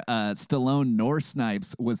neither Stallone nor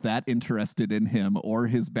Snipes was that interested in him or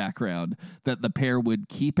his background, that the pair would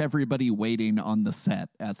keep everybody waiting on the set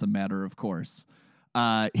as a matter of course.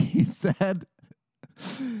 He said...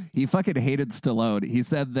 He fucking hated Stallone. He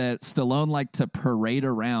said that Stallone liked to parade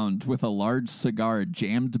around with a large cigar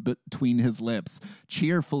jammed between his lips,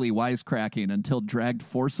 cheerfully wisecracking until dragged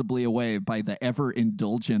forcibly away by the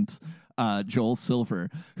ever-indulgent Joel Silver,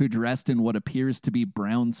 who dressed in what appears to be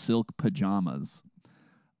brown silk pajamas.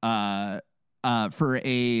 For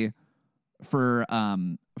a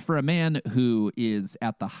man who is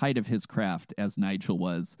at the height of his craft, as Nigel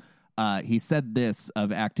was, he said this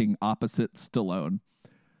of acting opposite Stallone.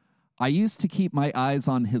 I used to keep my eyes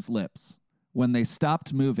on his lips. When they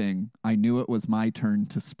stopped moving, I knew it was my turn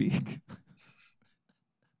to speak.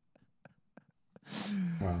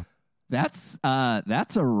 Wow. That's a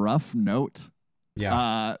rough note.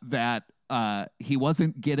 Yeah. That he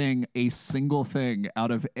wasn't getting a single thing out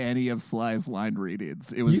of any of Sly's line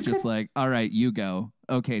readings. It was just like, all right, you go.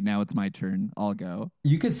 Okay, now it's my turn. I'll go.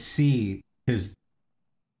 You could see his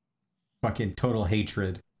fucking total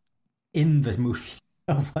hatred in the movie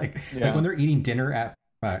of like when they're eating dinner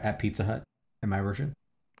at Pizza Hut in my version.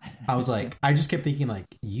 I was like, I just kept thinking like,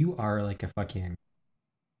 you are like a fucking,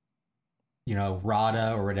 you know,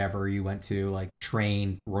 RADA or whatever you went to, like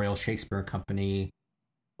trained Royal Shakespeare Company,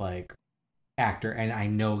 like actor. And I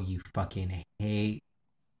know you fucking hate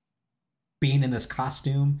being in this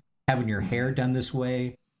costume, having your hair done this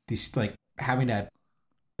way, these like having to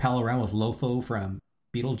pal around with Lotho from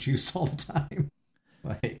Beetlejuice all the time.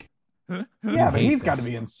 Like, yeah, but he's got to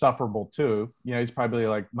be insufferable too. You know, he's probably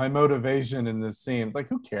like, my motivation in this scene, like,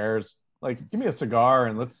 who cares? Like, give me a cigar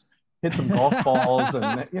and let's hit some golf balls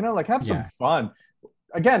and, you know, like have some fun.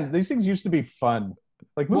 Again, these things used to be fun.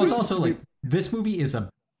 Like, well, it's also like this movie is a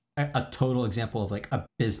total example of like a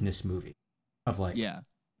business movie of like,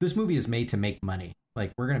 this movie is made to make money.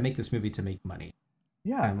 Like, we're gonna make this movie to make money.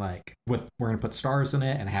 Yeah, and like we're gonna put stars in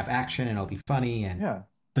it and have action and it'll be funny and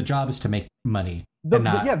the job is to make money.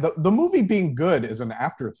 The movie being good is an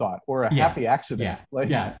afterthought or a happy accident.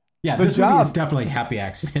 This movie is definitely a happy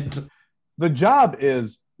accident. The job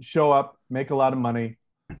is show up, make a lot of money,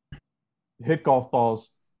 hit golf balls,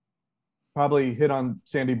 probably hit on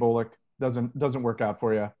Sandy Bullock, doesn't work out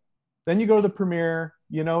for you. Then you go to the premiere.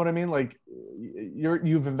 You know what I mean? Like,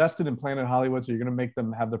 you've invested in Planet Hollywood, so you're going to make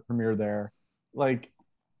them have the premiere there. Like,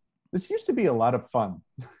 this used to be a lot of fun.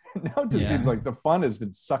 Now it just seems like the fun has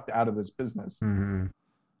been sucked out of this business. Mm-hmm.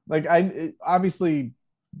 Like, obviously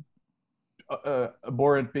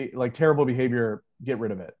abhorrent, terrible behavior, get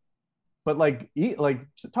rid of it. But like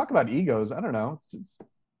talk about egos. I don't know.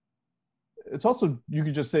 It's also, you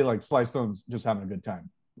could just say like Sly Stone's just having a good time.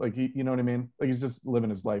 Like, you know what I mean? Like, he's just living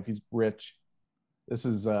his life. He's rich. This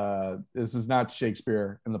is not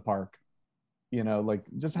Shakespeare in the Park. You know, like,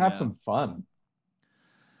 just have some fun.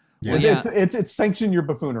 Yeah. It's sanction your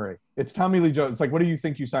buffoonery. It's Tommy Lee Jones. It's like, what do you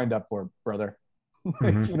think you signed up for, brother?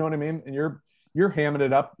 Mm-hmm. You know what I mean? And you're hamming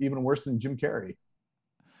it up even worse than Jim Carrey.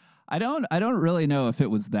 I don't really know if it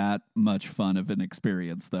was that much fun of an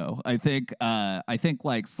experience, though. I think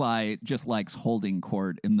like Sly just likes holding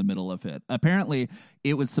court in the middle of it. Apparently,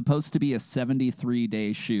 it was supposed to be a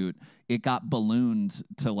 73-day shoot. It got ballooned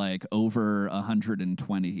to like over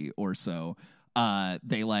 120 or so.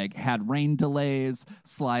 They like had rain delays.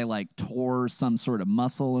 Sly like tore some sort of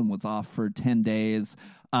muscle and was off for 10 days.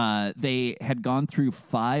 They had gone through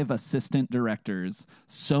 5 assistant directors,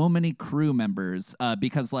 so many crew members,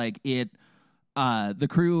 because like the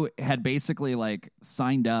crew had basically like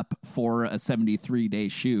signed up for a 73-day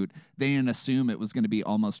shoot. They didn't assume it was going to be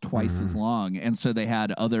almost twice as long. And so they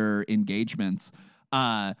had other engagements.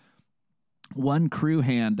 One crew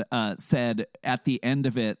hand said at the end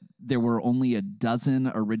of it, there were only a dozen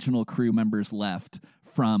original crew members left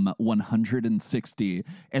from 160.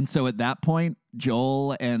 And so at that point,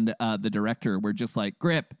 Joel and the director were just like,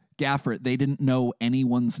 Grip, Gaffer, they didn't know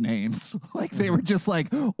anyone's names. Like, they were just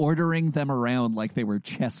like ordering them around like they were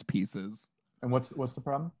chess pieces. And what's the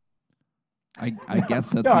problem? I guess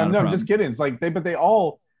that's not a problem. I'm just kidding. It's like they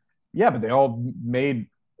all made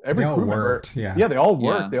every crew member. Yeah, they all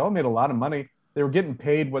worked. Yeah. They all made a lot of money. They were getting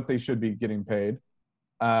paid what they should be getting paid,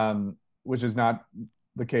 which is not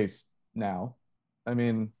the case now. I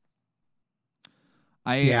mean,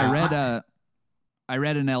 I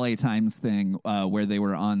read an LA Times thing where they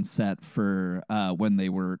were on set for when they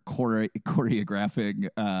were choreographing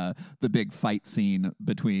the big fight scene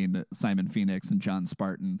between Simon Phoenix and John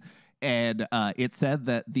Spartan. And it said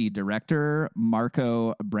that the director,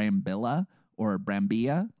 Marco Brambilla, or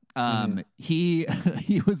Brambilla, he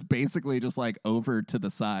was basically just like over to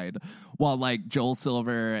the side, while like Joel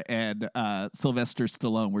Silver and Sylvester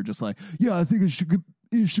Stallone were just like, yeah, I think it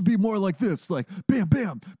should be more like this, like bam,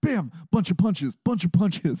 bam, bam, bunch of punches.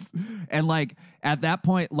 And like at that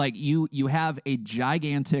point, like you have a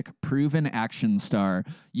gigantic proven action star.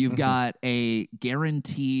 You've got a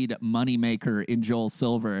guaranteed moneymaker in Joel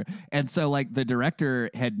Silver. And so like the director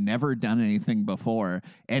had never done anything before.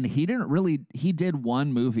 And he did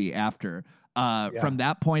one movie after. From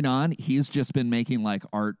that point on, he's just been making like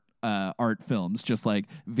art films, just like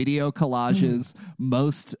video collages,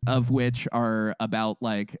 most of which are about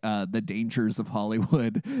like the dangers of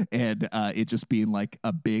Hollywood and it just being like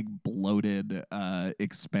a big bloated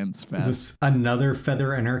expense fest. Is this another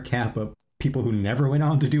feather in her cap of people who never went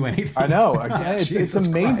on to do anything? I know. Again, it's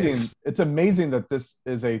amazing. Christ. It's amazing that this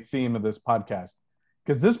is a theme of this podcast,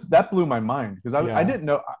 because that blew my mind, because I didn't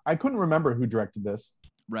know. I couldn't remember who directed this.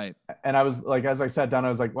 Right. And I was like, as I sat down, I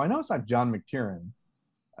was like, well, I know it's not John McTiernan.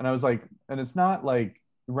 And I was like, and it's not like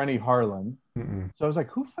Rennie Harlan. So I was like,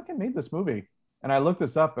 who fucking made this movie? And I looked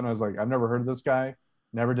this up and I was like, I've never heard of this guy.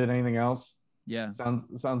 Never did anything else. Yeah.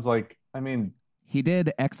 Sounds like, I mean. He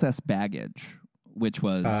did Excess Baggage, which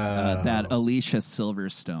was that Alicia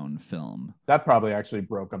Silverstone film. That probably actually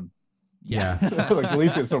broke him. Yeah. Like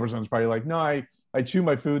Alicia Silverstone's probably like, no, I chew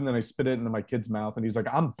my food and then I spit it into my kid's mouth. And he's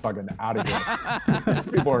like, I'm fucking out of here.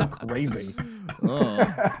 People are crazy.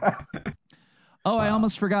 Oh, I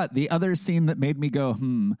almost forgot. The other scene that made me go,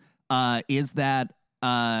 is that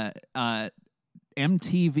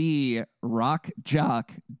MTV rock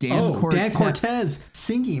jock Dan Cortez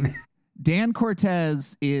singing. Dan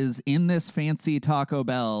Cortez is in this fancy Taco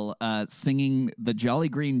Bell singing the Jolly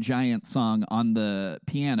Green Giant song on the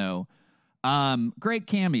piano. Great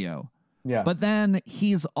cameo. Yeah. But then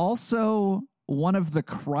he's also one of the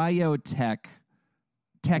cryotech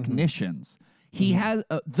technicians. He has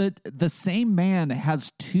the same man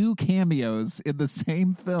has two cameos in the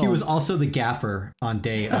same film. He was also the gaffer on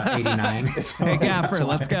day 89. Hey, gaffer,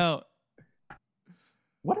 let's go.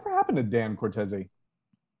 Whatever happened to Dan Cortese?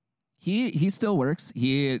 He still works.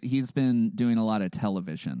 He's been doing a lot of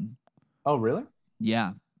television. Oh, really?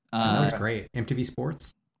 Yeah. That was great. MTV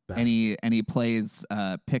Sports. Best. And he plays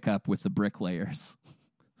pickup with the bricklayers.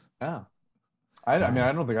 Yeah. I mean,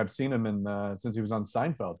 I don't think I've seen him in since he was on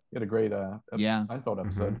Seinfeld. He had a great Seinfeld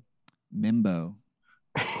episode. Mimbo.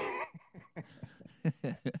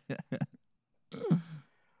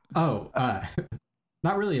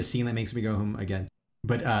 Not really a scene that makes me go home again,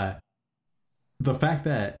 but the fact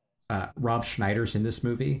that Rob Schneider's in this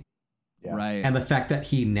movie, right, and the fact that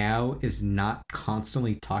he now is not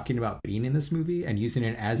constantly talking about being in this movie and using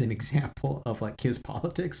it as an example of like his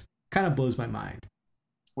politics kind of blows my mind.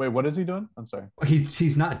 Wait, what is he doing? I'm sorry.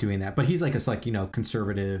 He's not doing that, but he's like a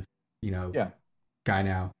conservative, guy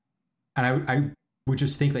now. And I would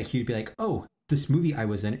just think that he'd be like, oh, this movie I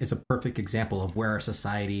was in is a perfect example of where our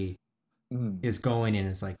society is going and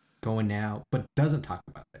is like going now, but doesn't talk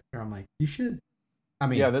about it. Or I'm like, you should. I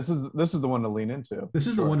mean, this is the one to lean into. This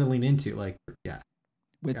is the one to lean into. Like,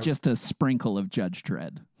 with just a sprinkle of Judge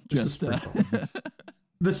Dredd. Just a sprinkle.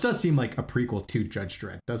 This does seem like a prequel to Judge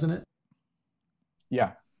Dredd, doesn't it?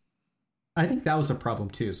 Yeah. I think that was a problem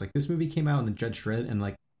too. It's like this movie came out in the Judge Dredd, and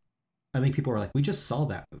like I think people were like, we just saw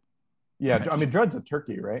that movie. Yeah, I mean Dredd's a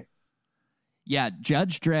turkey, right? Yeah,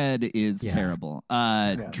 Judge Dredd is terrible.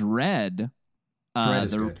 Dredd, Dredd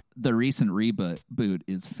is good. The recent reboot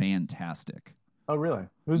is fantastic. Oh, really?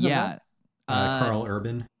 Who's in that? Carl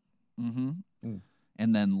Urban. Mm-hmm.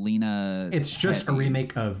 And then Lena. It's just a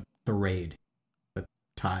remake of The Raid, but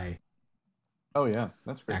Thai. Oh yeah,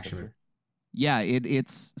 that's great. Action. Yeah,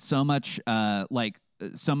 it's so much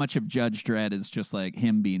so much of Judge Dredd is just like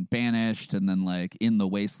him being banished and then like in the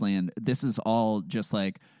wasteland. This is all just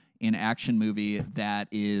like an action movie that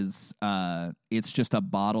is it's just a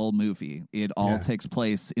bottle movie. It all takes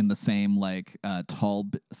place in the same like tall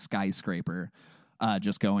skyscraper,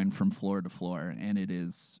 just going from floor to floor, and it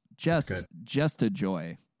is just a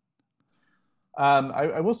joy.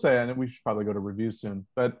 I will say, and we should probably go to reviews soon,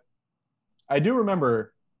 but I do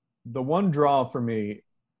remember the one draw for me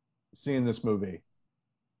seeing this movie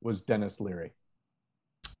was Dennis Leary.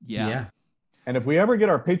 Yeah. And if we ever get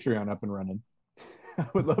our Patreon up and running, I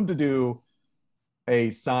would love to do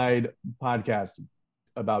a side podcast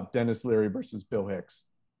about Dennis Leary versus Bill Hicks.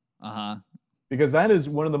 Because that is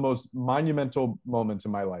one of the most monumental moments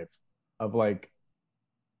in my life, of like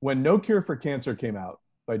when No Cure for Cancer came out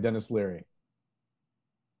by Dennis Leary.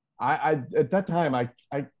 I at that time I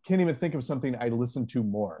can't even think of something I listened to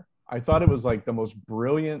more. I thought it was like the most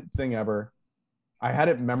brilliant thing ever. I had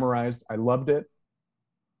it memorized. I loved it.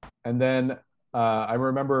 And then I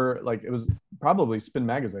remember like it was probably Spin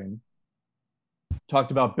Magazine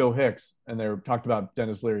talked about Bill Hicks and they talked about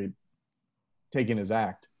Dennis Leary taking his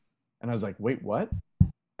act. And I was like, wait, what?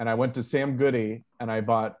 And I went to Sam Goody and I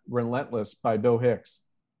bought Relentless by Bill Hicks.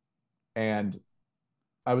 And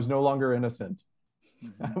I was no longer innocent.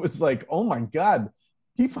 I was like, oh my God,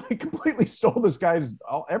 he completely stole this guy's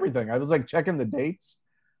everything. I was like checking the dates.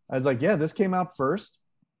 I was like, yeah, this came out first.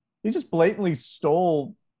 He just blatantly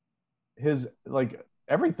stole his like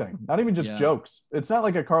everything, not even just jokes. It's not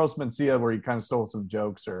like a Carlos Mencia where he kind of stole some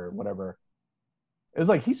jokes or whatever. It's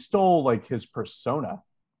like he stole like his persona.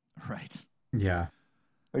 Right. Yeah.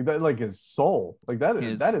 Like that, like his soul. Like that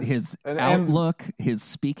is his outlook, his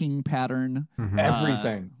speaking pattern,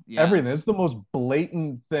 everything. Yeah. Everything. It's the most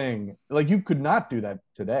blatant thing. Like you could not do that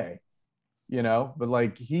today, you know, but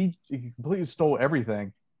like he completely stole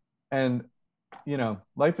everything. And you know,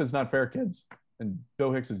 life is not fair, kids. And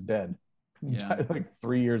Bill Hicks is dead. Yeah. Died like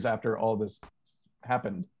 3 years after all this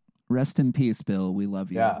happened. Rest in peace, Bill. We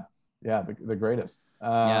love you. Yeah, the greatest.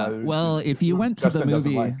 Yeah. Well, if you went to the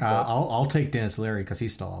movie, I'll take Dennis Leary because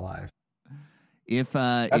he's still alive. If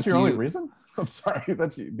that's your only reason, I'm sorry.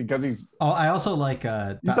 That's because he's. Oh, I also like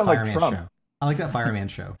that sound like Fireman Trump. show. I like that Fireman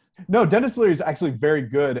show. No, Dennis Leary is actually very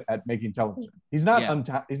good at making television. He's not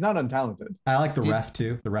he's not untalented. I like the Ref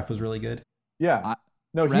too. The Ref was really good. Yeah.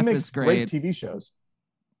 No, he makes great TV shows.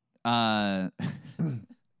 The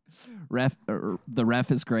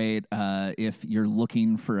Ref is great. If you're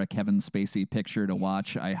looking for a Kevin Spacey picture to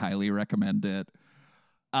watch, I highly recommend it.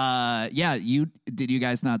 Did you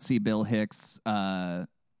guys not see Bill Hicks?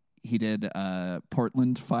 He did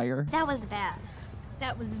Portland Fire. That was bad.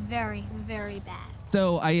 That was very, very bad.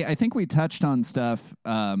 So I think we touched on stuff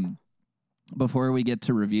before we get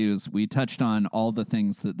to reviews. We touched on all the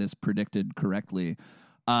things that this predicted correctly.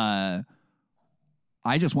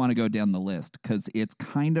 I just want to go down the list because it's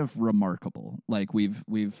kind of remarkable. Like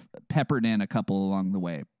we've peppered in a couple along the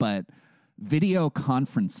way, but video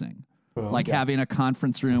conferencing, having a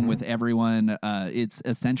conference room with everyone, it's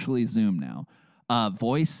essentially Zoom now.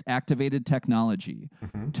 Voice activated technology,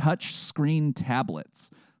 touch screen tablets,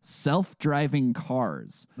 self-driving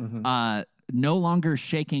cars, no longer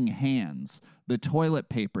shaking hands, the toilet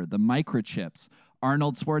paper, the microchips,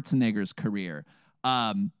 Arnold Schwarzenegger's career,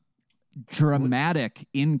 dramatic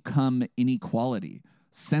income inequality,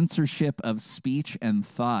 censorship of speech and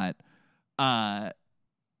thought.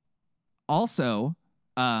 Also,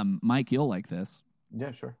 Mike, you'll like this.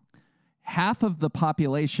 Yeah, sure. Half of the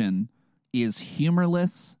population is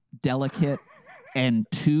humorless, delicate, and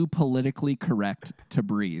too politically correct to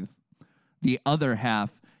breathe. The other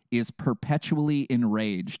half is perpetually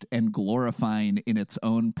enraged and glorifying in its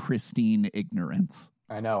own pristine ignorance.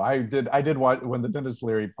 I know. I did watch when the Dennis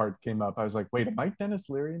Leary part came up. I was like, wait, am I Dennis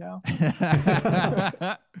Leary now?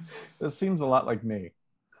 This seems a lot like me.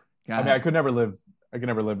 God. I mean, I could never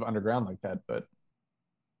live underground like that, but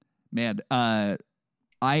man, I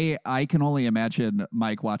can only imagine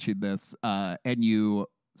Mike watching this, and you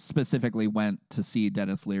specifically went to see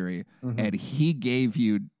Dennis Leary, and he gave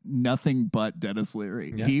you nothing but Dennis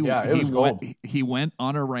Leary. Yeah. He went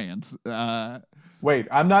on a rant. Wait,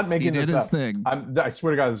 I'm not making this up. Thing. I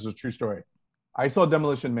swear to God, this is a true story. I saw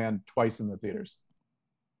Demolition Man twice in the theaters.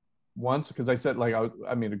 Once because I said a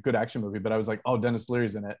good action movie, but I was like, oh, Dennis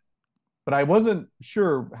Leary's in it, but I wasn't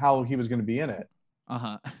sure how he was going to be in it.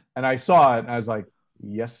 And I saw it, and I was like,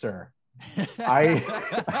 yes, sir. I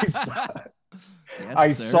saw it. Yes,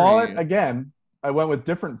 I saw it again. I went with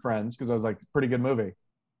different friends because I was like, pretty good movie,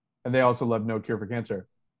 and they also loved No Cure for Cancer.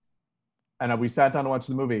 And we sat down to watch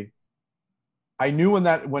the movie. I knew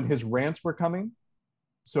when his rants were coming.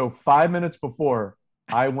 So 5 minutes before,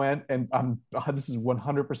 I went and this is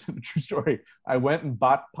 100% a true story. I went and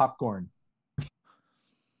bought popcorn.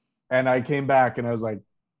 And I came back and I was like,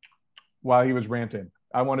 while he was ranting,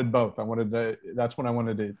 I wanted both. That's when I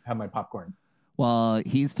wanted to have my popcorn. Well,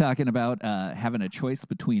 he's talking about having a choice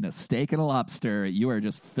between a steak and a lobster. You are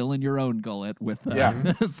just filling your own gullet with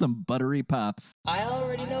some buttery pops. I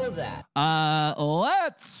already know that.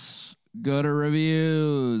 Let's go to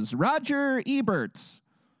reviews. Roger Ebert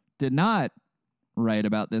did not write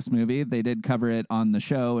about this movie. They did cover it on the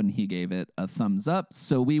show, and he gave it a thumbs up.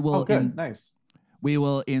 So we will. Nice. We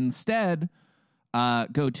will instead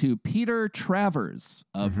go to Peter Travers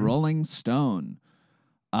of Rolling Stone.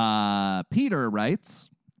 Peter writes,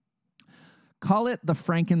 call it the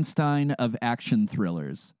Frankenstein of action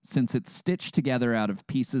thrillers, since it's stitched together out of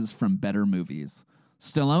pieces from better movies.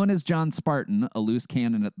 Stallone is John Spartan, a loose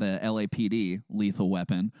cannon at the LAPD, Lethal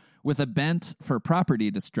Weapon, with a bent for property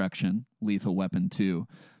destruction, Lethal Weapon 2.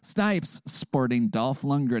 Snipes, sporting Dolph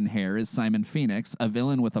Lundgren hair, is Simon Phoenix, a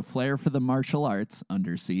villain with a flair for the martial arts,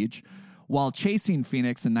 Under Siege. While chasing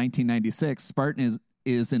Phoenix in 1996, Spartan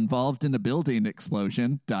is involved in a building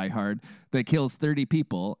explosion, Die Hard, that kills 30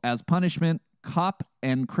 people. As punishment, cop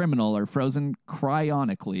and criminal are frozen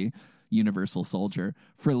cryonically, Universal Soldier,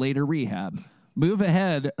 for later rehab. Move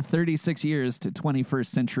ahead 36 years to 21st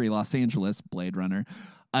century Los Angeles, Blade Runner.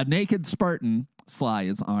 A naked Spartan, Sly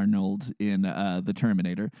is Arnold in The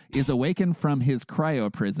Terminator, is awakened from his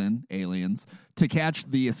cryo prison, Aliens, to catch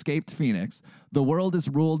the escaped Phoenix. The world is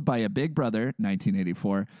ruled by a big brother,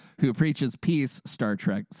 1984, who preaches peace, Star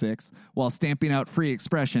Trek VI, while stamping out free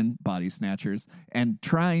expression, Body Snatchers, and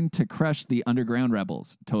trying to crush the underground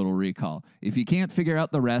rebels, Total Recall. If you can't figure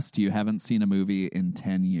out the rest, you haven't seen a movie in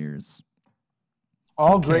 10 years.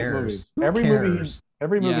 All great movies. Every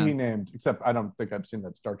movie Yeah. he named, except I don't think I've seen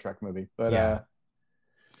that Star Trek movie. But Yeah.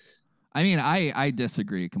 I mean, I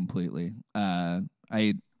disagree completely. I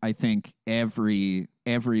think every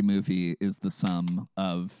movie is the sum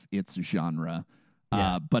of its genre.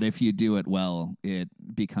 Yeah. But if you do it well, it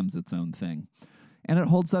becomes its own thing, and it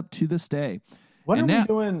holds up to this day. when And are now- we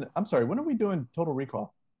doing? I'm sorry. When are we doing Total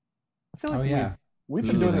Recall? I feel like Oh, yeah. we've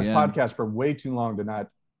been Ooh, doing this yeah. podcast for way too long to not.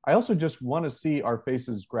 I also just want to see our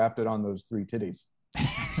faces grafted on those 3 titties.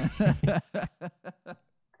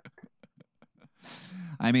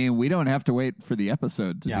 I mean, we don't have to wait for the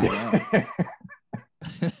episode to do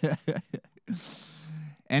that.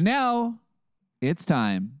 And now it's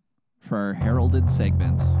time for our heralded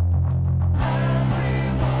segment.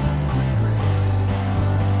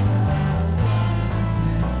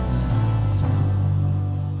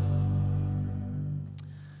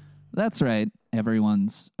 That's right.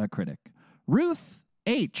 Everyone's a critic. Ruth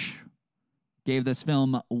H. gave this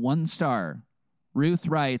film 1 star. Ruth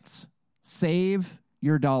writes, "Save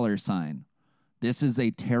your $. This is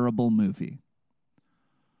a terrible movie."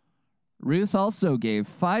 Ruth also gave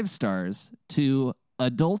 5 stars to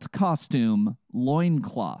Adult Costume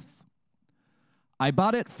Loincloth. "I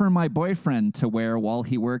bought it for my boyfriend to wear while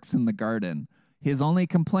he works in the garden. His only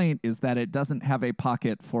complaint is that it doesn't have a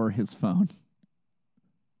pocket for his phone."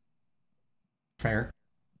 Fair.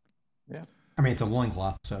 Yeah. I mean, it's a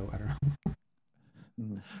loincloth, so I don't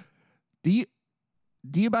know. Do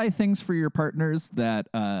you buy things for your partners that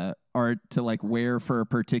are to like wear for a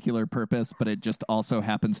particular purpose, but it just also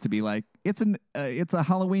happens to be like it's a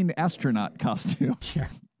Halloween astronaut costume? Yeah.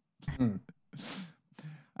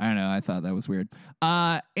 I don't know. I thought that was weird.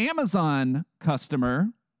 Amazon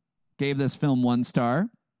customer gave this film 1 star.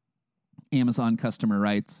 Amazon customer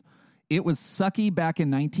writes, "It was sucky back in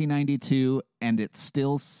 1992, and it's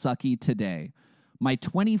still sucky today. My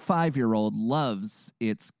 25-year-old loves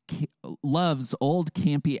old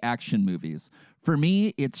campy action movies. For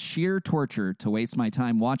me, it's sheer torture to waste my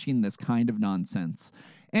time watching this kind of nonsense.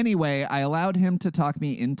 Anyway, I allowed him to talk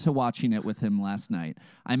me into watching it with him last night.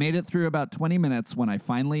 I made it through about 20 minutes when I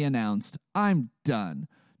finally announced, 'I'm done.'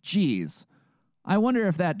 Geez, I wonder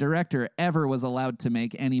if that director ever was allowed to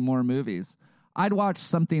make any more movies. I'd watch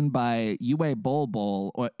something by Uwe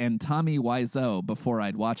Boll and Tommy Wiseau before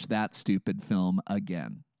I'd watch that stupid film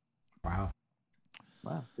again." Wow.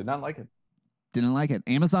 Wow. Did not like it. Didn't like it.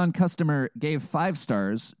 Amazon customer gave 5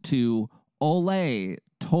 stars to Olay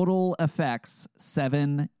Total Effects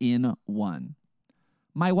 7-in-1.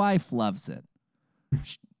 "My wife loves it.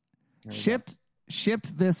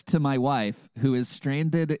 Shipped this to my wife, who is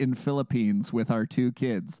stranded in Philippines with our 2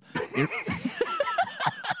 kids.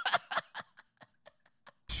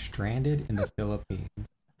 Stranded in the Philippines.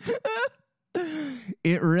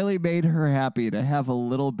 It really made her happy to have a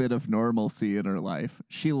little bit of normalcy in her life.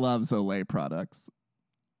 She loves Olay products."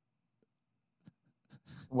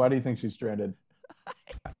 Why do you think she's stranded?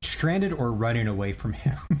 Stranded or running away from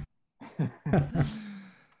him.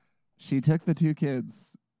 She took the 2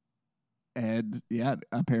 kids and,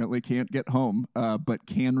 apparently can't get home, but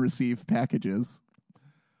can receive packages.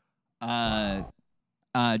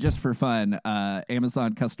 Just for fun,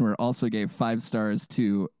 Amazon customer also gave 5 stars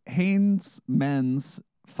to Hanes Men's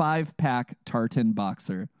 5-pack tartan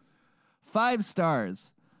boxer. 5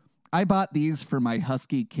 stars. "I bought these for my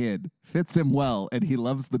husky kid. Fits him well, and he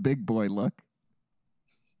loves the big boy look.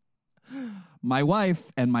 My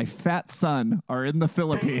wife and my fat son are in the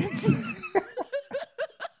Philippines."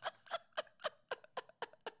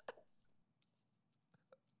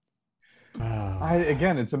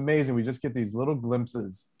 Again, it's amazing. We just get these little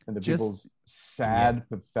glimpses into people's sad,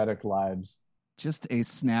 pathetic lives. Just a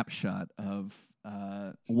snapshot of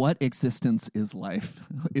what existence is life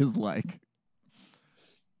is like.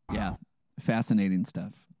 Yeah, fascinating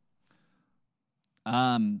stuff.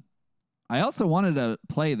 I also wanted to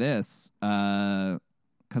play this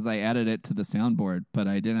because I added it to the soundboard, but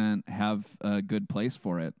I didn't have a good place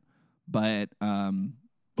for it. But it's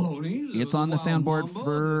on the soundboard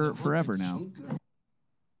for forever now.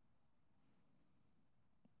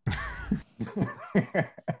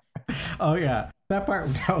 Oh yeah, that part.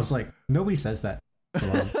 I was like, nobody says that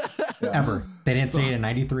ever. They didn't say it in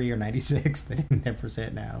 '93 or '96. They didn't ever say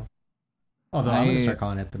it now. Although I'm gonna start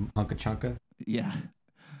calling it the Hunka Chunka. Yeah.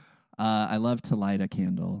 I love to light a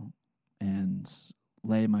candle and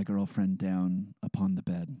lay my girlfriend down upon the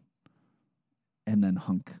bed, and then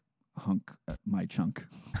hunk my chunk.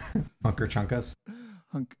 Hunker chunkas.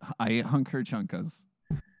 I hunk her chunkas.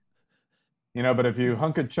 You know, but if you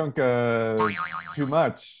hunka chunka too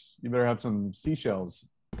much, you better have some seashells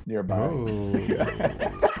nearby. All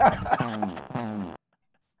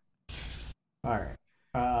right.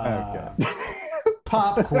 Okay.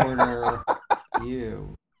 Popcorner.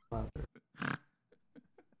 You mother.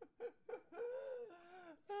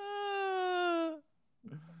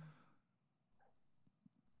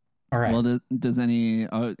 All right. Well, does any?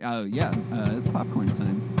 Oh yeah, it's popcorn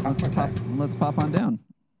time. Let's pop on down.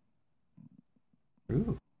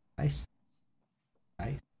 Ooh, nice.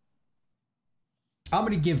 I'm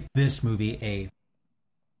gonna give this movie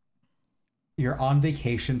you're on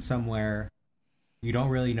vacation somewhere, you don't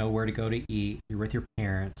really know where to go to eat, you're with your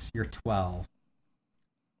parents, you're 12,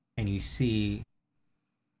 and you see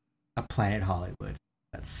a Planet Hollywood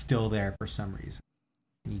that's still there for some reason.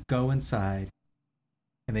 And you go inside,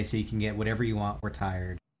 and they say you can get whatever you want, we're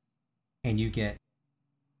tired. And you get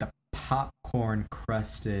the popcorn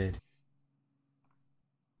crusted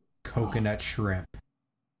coconut shrimp,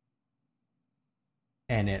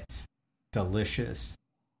 and it's delicious.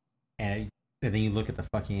 And then you look at the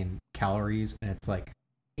fucking calories, and it's like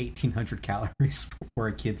 1,800 calories for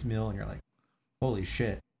a kid's meal, and you're like, holy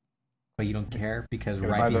shit. But you don't care because you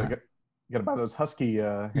gotta buy those husky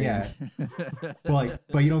hands. Yeah. Well,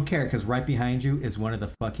 but you don't care because right behind you is one of the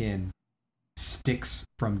fucking sticks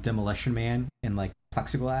from Demolition Man in like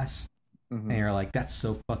plexiglass. And you're like, that's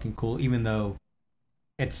so fucking cool, even though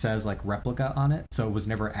it says like replica on it, so it was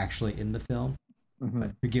never actually in the film.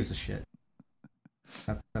 But who gives a shit?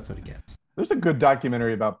 That's what it gets. There's a good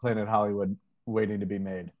documentary about Planet Hollywood waiting to be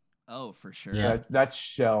made. Oh, for sure. Yeah. That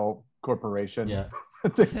Shell Corporation. Yeah.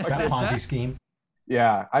 That Ponzi scheme.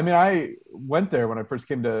 Yeah. I mean, I went there when I first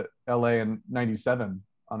came to LA in '97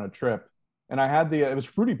 on a trip, and I had it was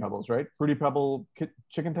Fruity Pebbles, right? Fruity Pebble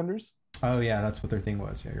chicken tenders. Oh yeah, that's what their thing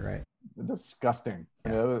was. Yeah, you're right. Disgusting.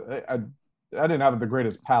 Yeah. I didn't have the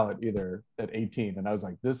greatest palate either at 18, and I was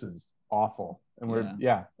like, this is awful. And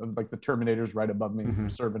like the Terminator's right above me,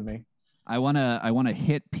 serving me. I want a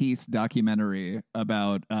hit piece documentary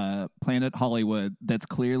about Planet Hollywood that's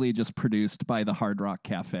clearly just produced by the Hard Rock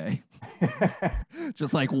Cafe.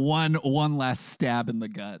 Just like one last stab in the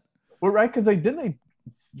gut. Well, right, because they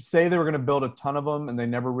say they were going to build a ton of them, and they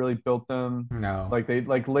never really built them. No, like they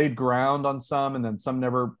laid ground on some, and then some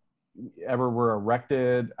never ever were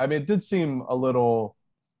erected. I mean, it did seem a little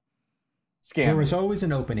scammy. There was always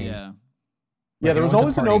an opening. Yeah. Yeah, there was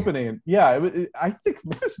always an opening. Yeah, I think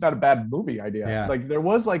it's not a bad movie idea. Yeah. Like there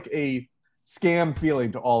was like a scam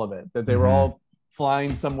feeling to all of it, that they were all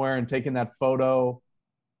flying somewhere and taking that photo,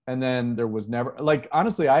 and then there was never, like,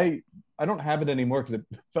 honestly, I don't have it anymore because it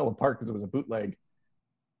fell apart because it was a bootleg.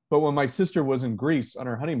 But when my sister was in Greece on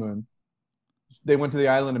her honeymoon, they went to the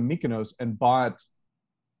island of Mykonos and bought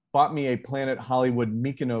me a Planet Hollywood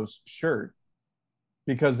Mykonos shirt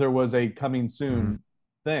because there was a coming soon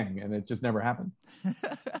thing, and it just never happened.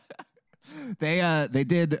 They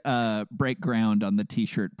did break ground on the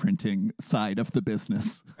t-shirt printing side of the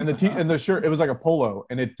business. And the shirt, it was like a polo,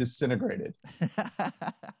 and it disintegrated.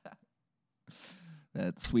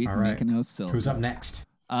 That sweet right. Mykonos silk. Who's up next?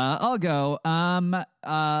 I'll go.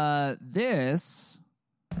 This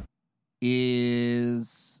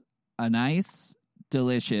is a nice,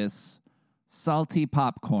 delicious, salty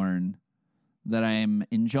popcorn that I'm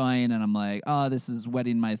enjoying, and I'm like, oh, this is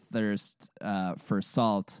whetting my thirst for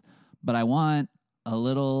salt, but I want a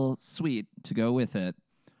little sweet to go with it.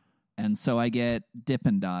 And so I get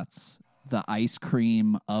Dippin' Dots, the ice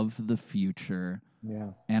cream of the future. Yeah.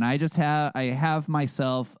 And I have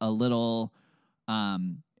myself a little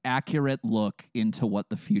accurate look into what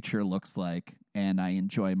the future looks like, and I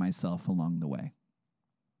enjoy myself along the way.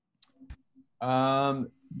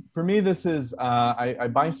 For me, this is I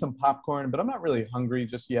buy some popcorn, but I'm not really hungry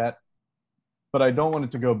just yet. But I don't want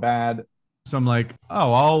it to go bad, so I'm like,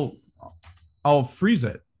 oh, I'll freeze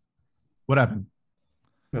it. What happened?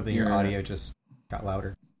 Nothing. Your audio just got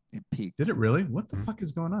louder. It peaked. Did it really? What the fuck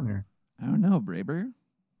is going on here? I don't know, Braber.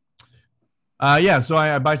 Yeah, so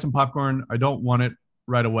I buy some popcorn. I don't want it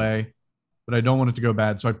right away, but I don't want it to go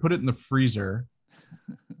bad. So I put it in the freezer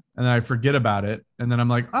and then I forget about it. And then I'm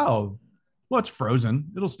like, oh, well, it's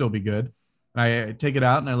frozen. It'll still be good. And I take it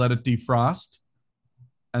out and I let it defrost.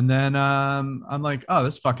 And then I'm like, oh,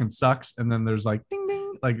 this fucking sucks. And then there's like, ding,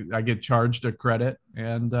 ding. Like I get charged a credit.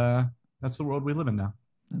 And that's the world we live in now.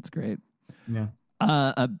 That's great. Yeah.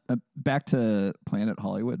 Back to Planet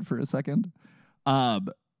Hollywood for a second.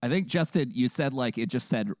 I think, Justin, you said like it just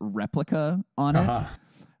said replica on it.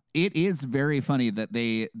 It is very funny that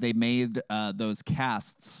they made those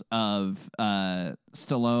casts of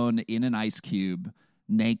Stallone in an ice cube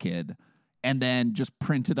naked and then just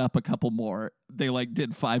printed up a couple more. They like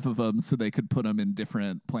did 5 of them so they could put them in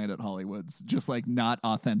different Planet Hollywoods, just like not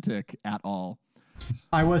authentic at all.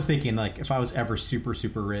 I was thinking, like, if I was ever super,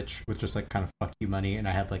 super rich with just, like, kind of fuck you money and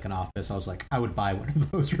I had, like, an office, I was like, I would buy one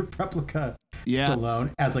of those replica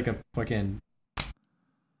Stallone as, like, a fucking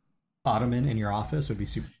ottoman in your office. Would be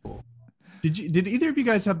super cool. Did either of you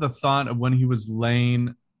guys have the thought of when he was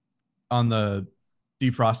laying on the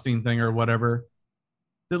defrosting thing or whatever,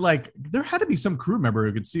 that, like, there had to be some crew member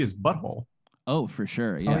who could see his butthole? Oh, for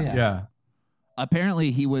sure. Yeah. Yeah.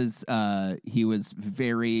 Apparently he was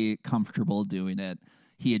very comfortable doing it.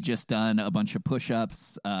 He had just done a bunch of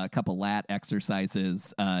push-ups, a couple lat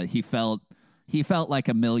exercises. He felt like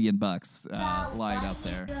 $1 million lying out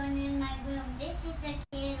there. In my room. This is a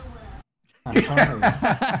kid room. I'm sorry.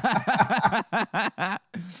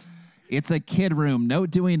 It's a kid room. No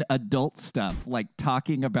doing adult stuff like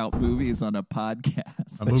talking about movies on a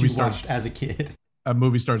podcast. That you watched as a kid. A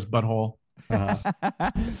movie star's butthole.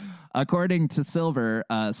 According to Silver,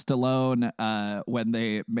 Stallone, when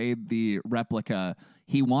they made the replica,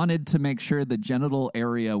 he wanted to make sure the genital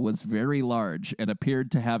area was very large and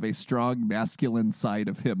appeared to have a strong masculine side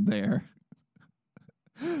of him there.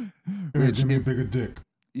 Give me a bigger dick.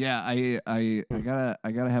 Yeah, I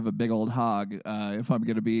gotta have a big old hog if I'm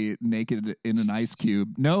gonna be naked in an ice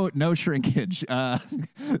cube. No shrinkage.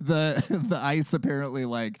 The ice apparently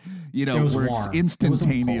works warm.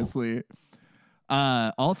 instantaneously.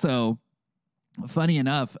 Also, funny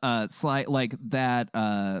enough, like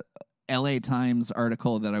that LA Times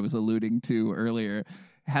article that I was alluding to earlier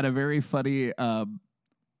had a very funny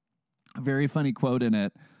quote in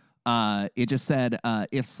it. It just said,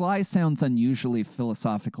 if Sly sounds unusually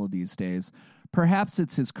philosophical these days, perhaps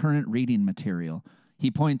it's his current reading material.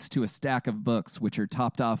 He points to a stack of books which are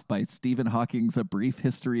topped off by Stephen Hawking's A Brief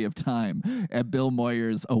History of Time and Bill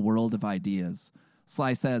Moyer's A World of Ideas.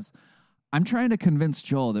 Sly says, I'm trying to convince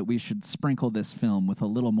Joel that we should sprinkle this film with a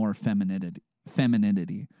little more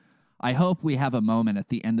femininity. I hope we have a moment at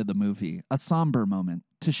the end of the movie, a somber moment,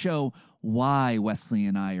 to show why Wesley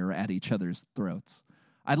and I are at each other's throats.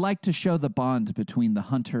 I'd like to show the bond between the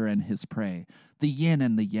hunter and his prey, the yin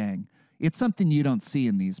and the yang. It's something you don't see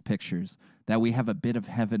in these pictures, that we have a bit of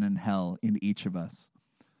heaven and hell in each of us.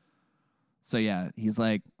 So yeah, he's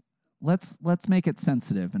like, let's make it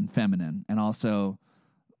sensitive and feminine, and also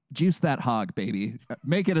juice that hog, baby.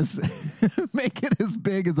 Make it as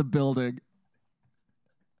big as a building.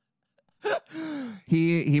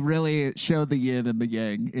 He really showed the yin and the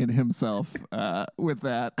yang in himself with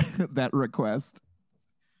that request.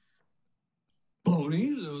 Pony,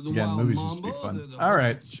 the wild movies mamba, used to be fun. All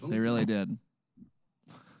right. They really did.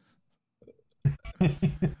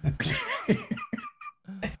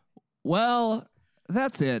 Well,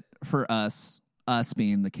 that's it for us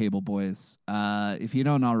being the Cable Boys. If you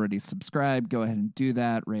don't already subscribe, go ahead and do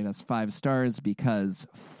that. Rate us 5 stars, because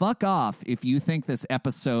fuck off if you think this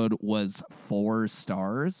episode was 4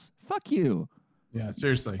 stars. Fuck you. Yeah,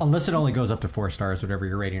 seriously. Unless it only goes up to 4 stars, whatever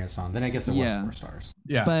you're rating us on, then I guess it was 4 stars.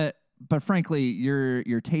 Yeah. But frankly,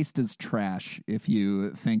 your taste is trash if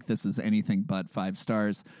you think this is anything but 5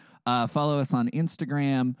 stars. Follow us on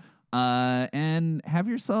Instagram and have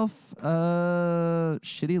yourself a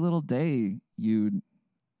shitty little day, you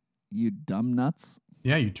dumb nuts.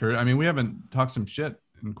 Yeah, you turd. I mean, we haven't talked some shit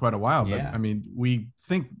in quite a while, but I mean, we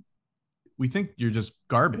think you're just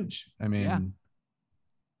garbage. I mean,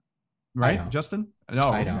 right, Justin? No,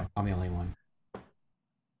 I know. I'm the only one.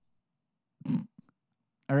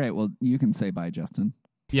 All right, well, you can say bye, Justin.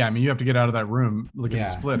 Yeah, I mean, you have to get out of that room looking at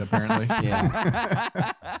Split, apparently.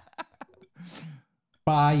 Yeah.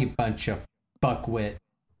 Bye, you bunch of fuckwit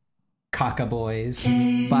cockaboys.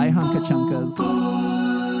 Bye, hunka chunkas.